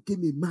God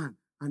became a man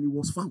and he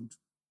was found,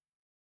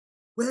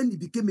 when he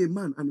became a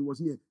man and he was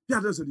near, pay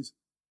attention to this.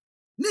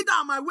 Neither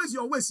are my ways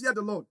your ways, hear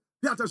the Lord.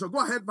 Pay attention. Go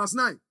ahead, verse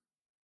 9.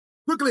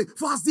 Quickly.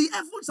 For as the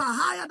heavens are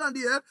higher than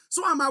the earth,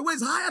 so are my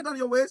ways higher than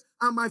your ways,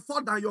 and my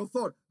thought than your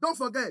thought. Don't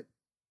forget.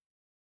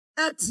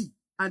 Earthy,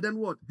 and then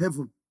what?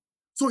 Heaven.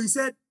 So he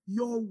said,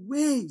 your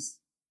ways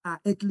are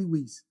earthly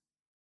ways.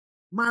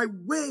 My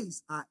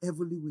ways are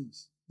heavenly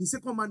ways. The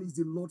second man is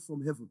the Lord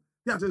from heaven.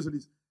 Pay attention to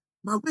this.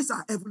 My ways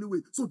are heavenly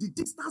ways. So the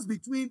distance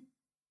between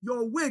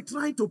your way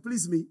trying to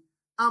please me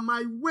and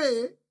my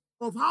way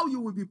of how you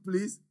will be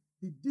pleased,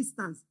 the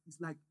distance is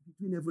like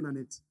between heaven and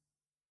earth.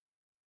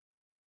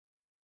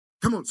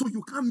 Come on, so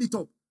you can't meet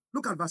up.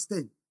 Look at verse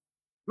 10.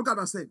 Look at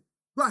verse 10.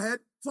 Go ahead.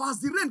 For as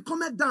the rain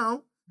cometh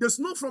down, the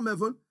snow from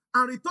heaven,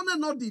 and returneth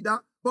not thither,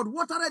 but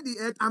watereth the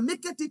earth, and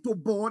maketh it to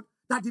bud,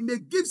 that it may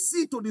give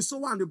seed to the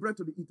sower and the bread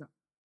to the eater.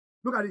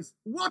 Look at this.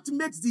 What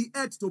makes the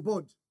earth to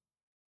bud?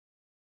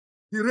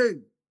 The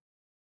rain.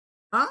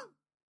 Huh?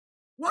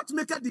 What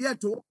maketh the earth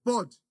to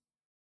bud?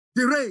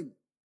 The rain.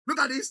 Look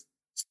at this.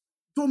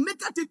 To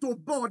make it to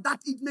bud,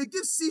 that it may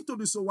give seed to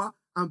the sower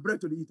and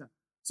bread to the eater.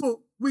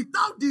 So,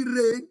 without the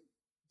rain,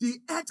 the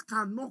earth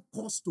cannot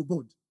cause to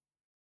bud.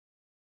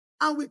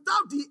 And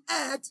without the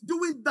earth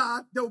doing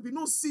that, there will be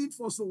no seed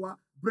for sower,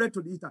 bread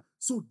to the eater.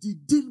 So, the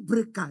deal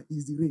breaker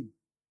is the rain.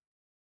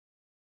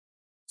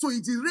 So,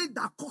 it's the rain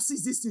that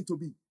causes this thing to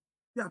be.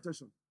 Pay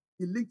attention.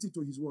 He linked it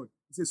to his word.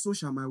 He says, so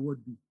shall my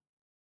word be.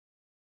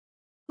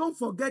 Don't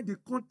forget the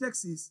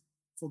context is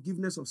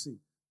forgiveness of sin.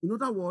 In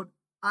other words,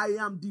 I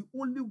am the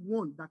only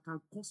one that can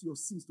cause your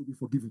sins to be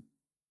forgiven.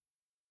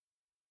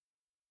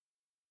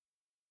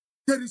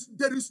 There is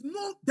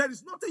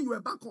nothing you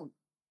are back on.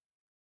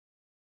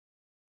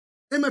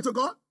 Amen to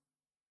God?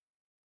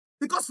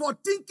 Because for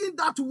thinking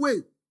that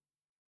way,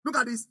 look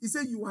at this. He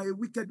said, you are a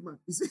wicked man.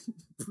 He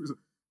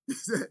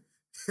said,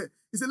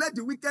 let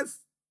the wicked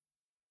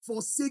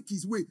forsake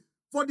his way.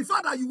 For the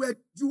fact that you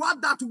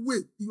had that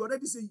way, you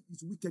already say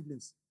it's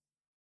wickedness.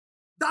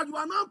 That you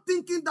are now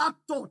thinking that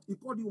thought, he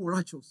called you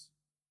unrighteous.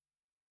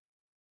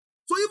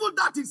 So even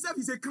that itself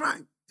is a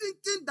crime.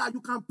 Thinking that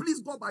you can please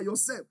God by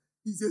yourself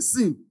is a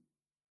sin.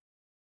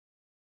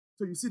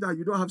 So you see that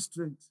you don't have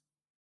strength.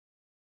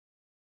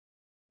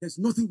 There's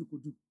nothing you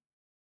could do.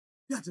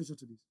 Pay attention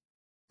to this.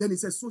 Then he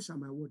says, so shall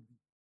my word be.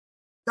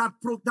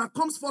 That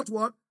comes forth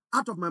what?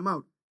 Out of my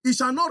mouth. It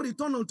shall not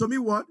return unto me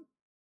what?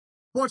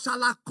 But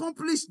shall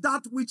accomplish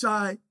that which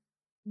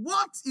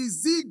what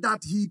is it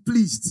that he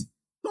pleased?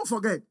 Don't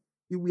forget,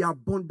 he will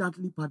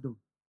abundantly pardon.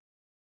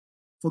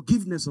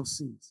 Forgiveness of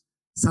sins.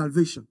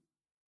 Salvation.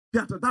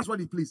 That's what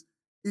he pleased.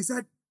 He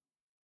said,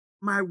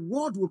 my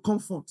word will come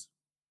forth.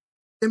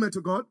 Amen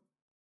to God.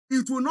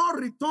 It will not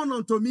return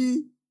unto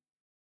me.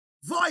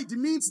 Void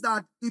means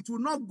that it will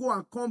not go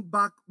and come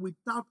back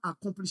without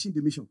accomplishing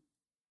the mission.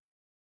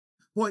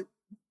 But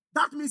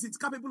that means it's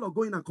capable of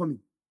going and coming.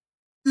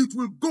 It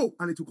will go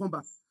and it will come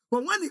back.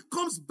 But when it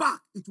comes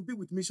back, it will be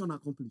with mission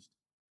accomplished.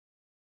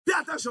 Pay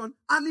attention.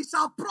 And it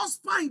shall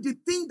prosper in the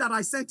thing that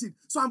I sent it.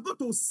 So I'm going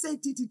to send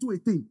it into a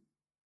thing.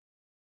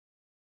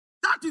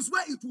 That is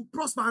where it will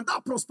prosper. And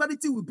that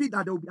prosperity will be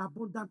that there will be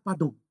abundant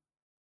pardon.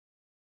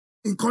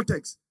 In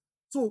context.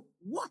 So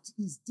what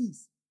is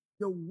this?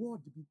 The word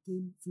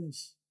became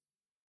flesh.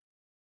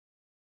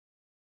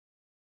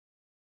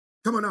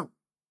 Come on now.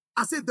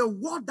 I said the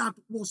word that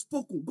was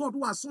spoken, God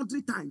who has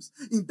sundry times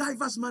in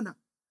diverse manner,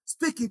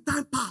 spake in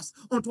time past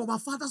unto our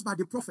fathers by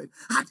the prophet,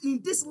 had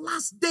in this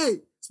last day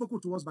spoken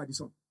to us by the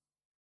Son.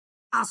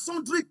 As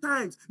sundry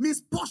times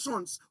means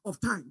portions of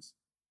times.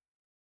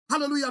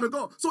 Hallelujah to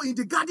God. So in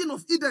the Garden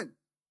of Eden,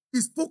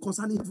 he spoke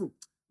concerning evil.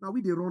 Now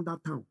we they run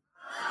that town.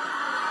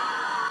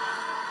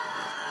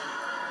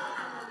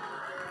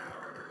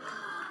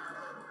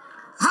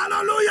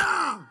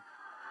 Hallelujah!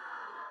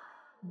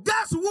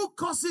 Guess who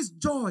causes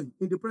joy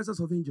in the presence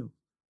of angels?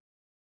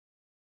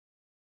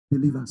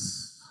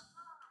 Believers.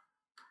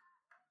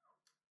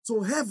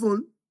 So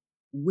heaven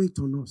wait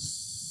on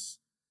us.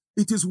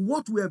 It is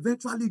what we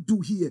eventually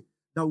do here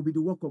that will be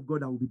the work of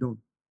God that will be done.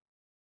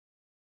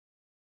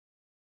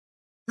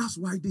 That's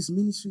why this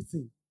ministry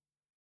thing,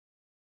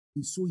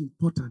 is so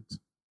important.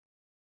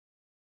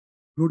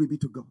 Glory be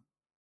to God.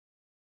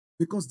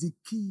 Because the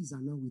keys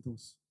are now with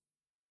us.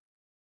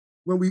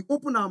 When we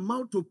open our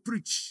mouth to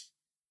preach,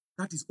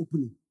 that is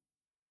opening.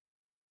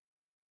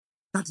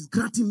 That is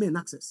granting men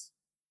access.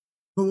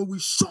 But when we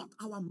shut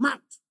our mouth,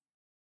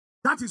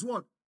 that is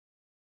what?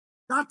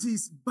 That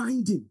is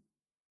binding.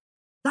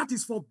 That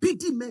is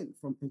forbidding men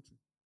from entering.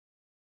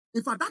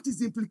 In fact, that is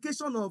the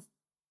implication of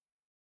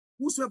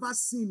whosoever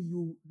sin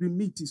you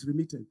remit is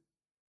remitted.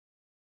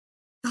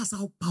 That's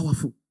how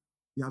powerful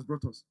he has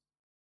brought us.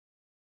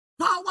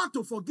 Power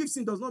to forgive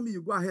sin does not mean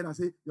you go ahead and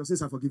say, your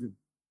sins are forgiven.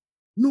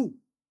 No.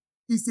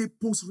 It's a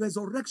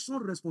post-resurrection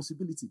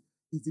responsibility.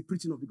 It's the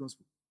preaching of the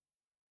gospel.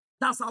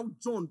 That's how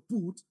John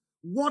put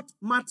what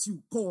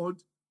Matthew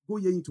called, go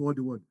ye into all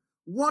the world.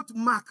 What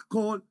Mark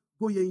called,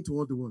 go ye into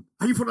all the world.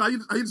 Are you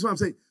following? Are you what I'm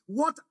saying?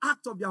 What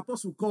act of the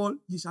apostle called,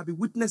 ye shall be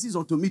witnesses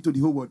unto me to the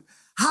whole world.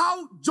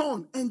 How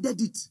John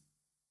ended it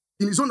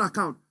in his own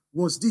account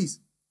was this.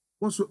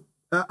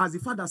 As the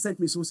Father sent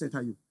me, so sent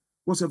I you.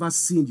 Whatsoever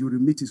sinned, you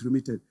remit is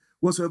remitted.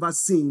 Whatsoever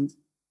sinned,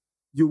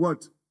 you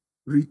what?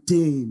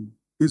 Retain.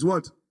 Is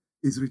what?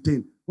 Is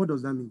retained. What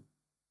does that mean?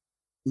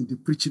 In the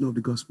preaching of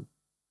the gospel.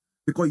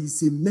 Because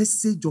it's a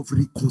message of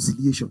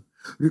reconciliation.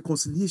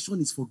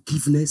 Reconciliation is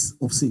forgiveness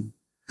of sin.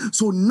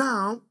 So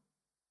now,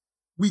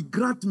 we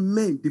grant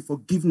men the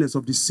forgiveness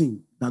of the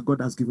sin that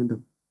God has given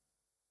them.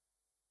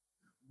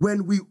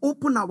 When we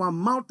open our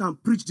mouth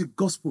and preach the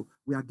gospel,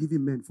 we are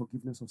giving men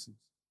forgiveness of sins.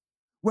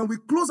 When we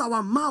close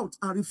our mouth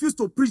and refuse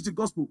to preach the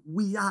gospel,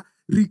 we are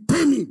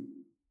retaining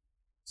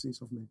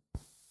sins of men.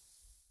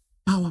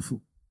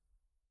 Powerful.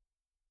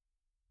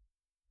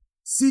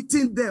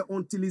 Sitting there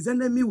until his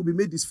enemy will be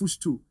made his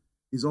footstool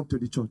is up to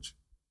the church.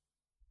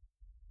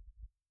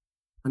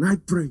 And I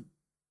pray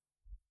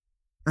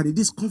that in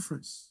this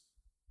conference,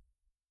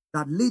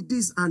 that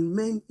ladies and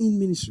men in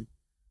ministry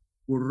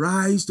will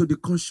rise to the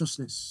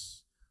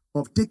consciousness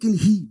of taking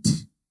heed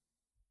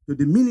to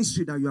the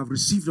ministry that you have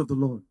received of the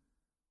Lord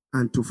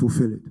and to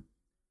fulfill it.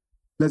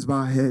 Let's bow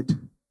our head,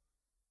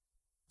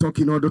 talk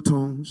in other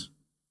tongues.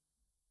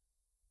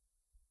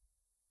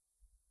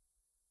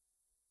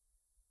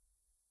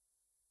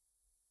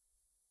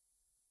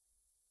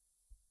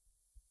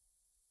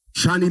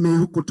 Shani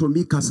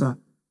mehukotomikasa.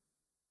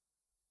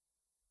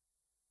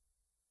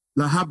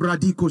 La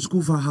habradiko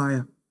skufa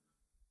haya.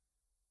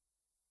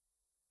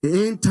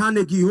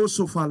 Entane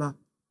gihosofala.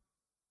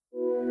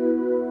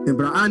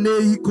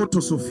 Embraane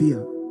hikoto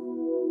Sofia.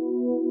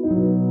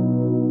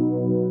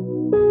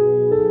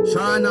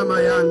 Shana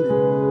mayande.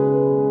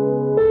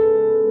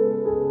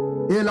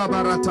 Ela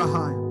barata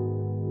haya.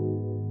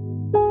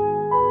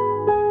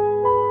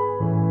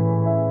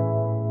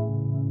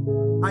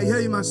 I hear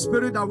in my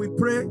spirit that we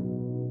pray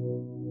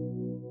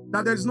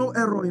that there is no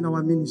error in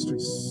our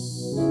ministries.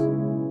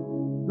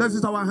 Let's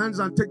lift our hands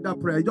and take that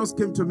prayer. It just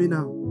came to me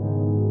now.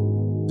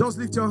 Just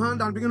lift your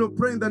hand and begin to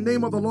pray in the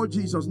name of the Lord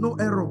Jesus. No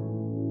error.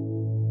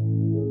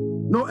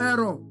 No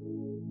error.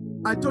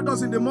 I told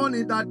us in the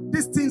morning that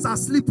these things are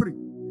slippery.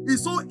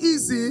 It's so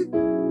easy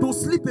to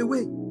slip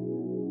away.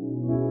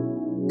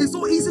 It's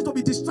so easy to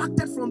be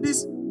distracted from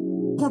this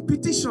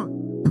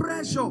competition,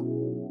 pressure,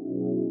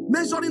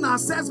 measuring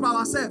ourselves by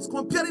ourselves,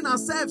 comparing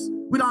ourselves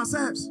with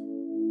ourselves.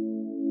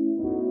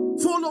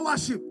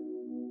 Followership,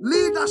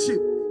 leadership,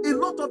 a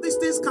lot of these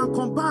things can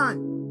combine.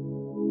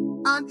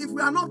 And if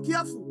we are not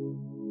careful,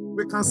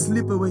 we can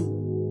slip away.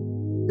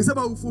 It's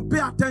about if we pay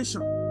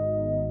attention.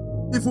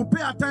 If we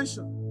pay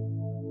attention,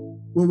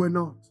 we will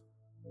not.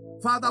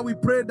 Father, we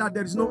pray that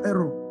there is no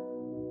error.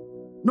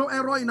 No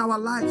error in our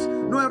lives.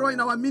 No error in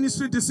our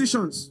ministry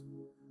decisions.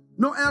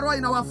 No error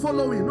in our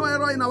following. No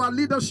error in our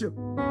leadership.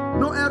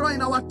 No error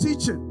in our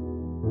teaching.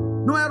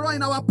 No error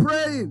in our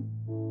praying.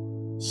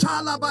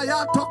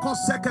 Shalabaya toko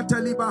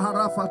seketeli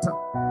baharafata.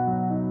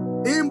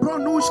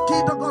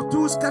 Imbronushki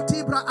dogotus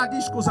katibra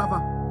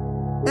adishkuzava.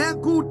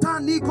 Enkuta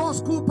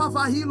nikos kupa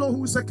vahilo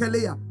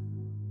husekelea.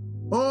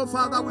 Oh,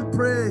 Father, we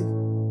pray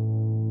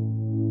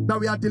that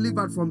we are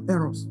delivered from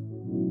errors.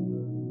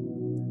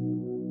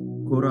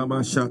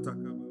 Kurama shata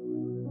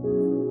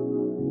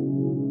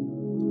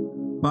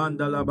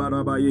Bandala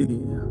barabayi.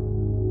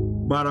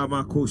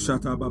 Baramako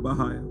shata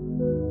babahaya.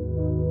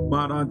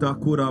 Maranda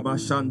kuraba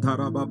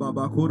shantara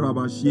baba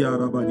kuraba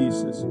shiara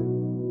badises.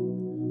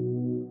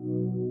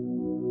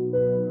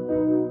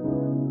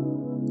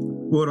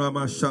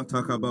 Kurama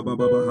shataka baba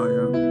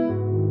babahaya.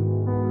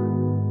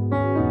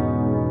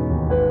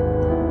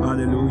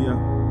 Hallelujah.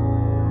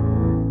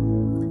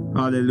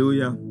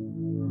 Hallelujah.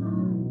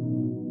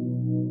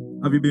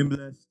 Have you been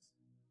blessed?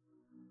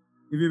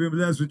 If you've been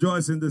blessed,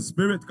 rejoice in the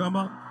Spirit. Come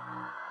on.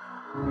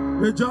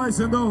 Rejoice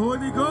in the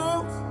Holy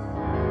Ghost.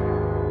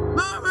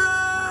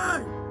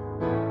 Glory!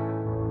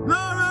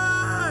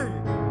 Glory!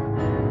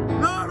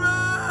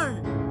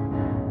 Glory!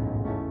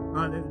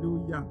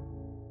 Hallelujah.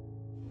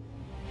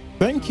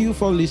 Thank you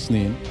for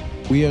listening.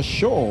 We are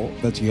sure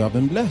that you have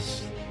been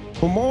blessed.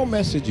 For more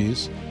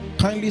messages,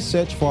 kindly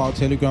search for our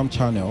Telegram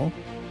channel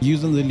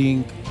using the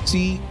link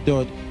t.me/oikiacc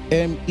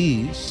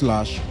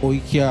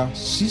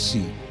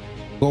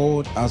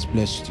God has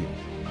blessed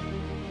you.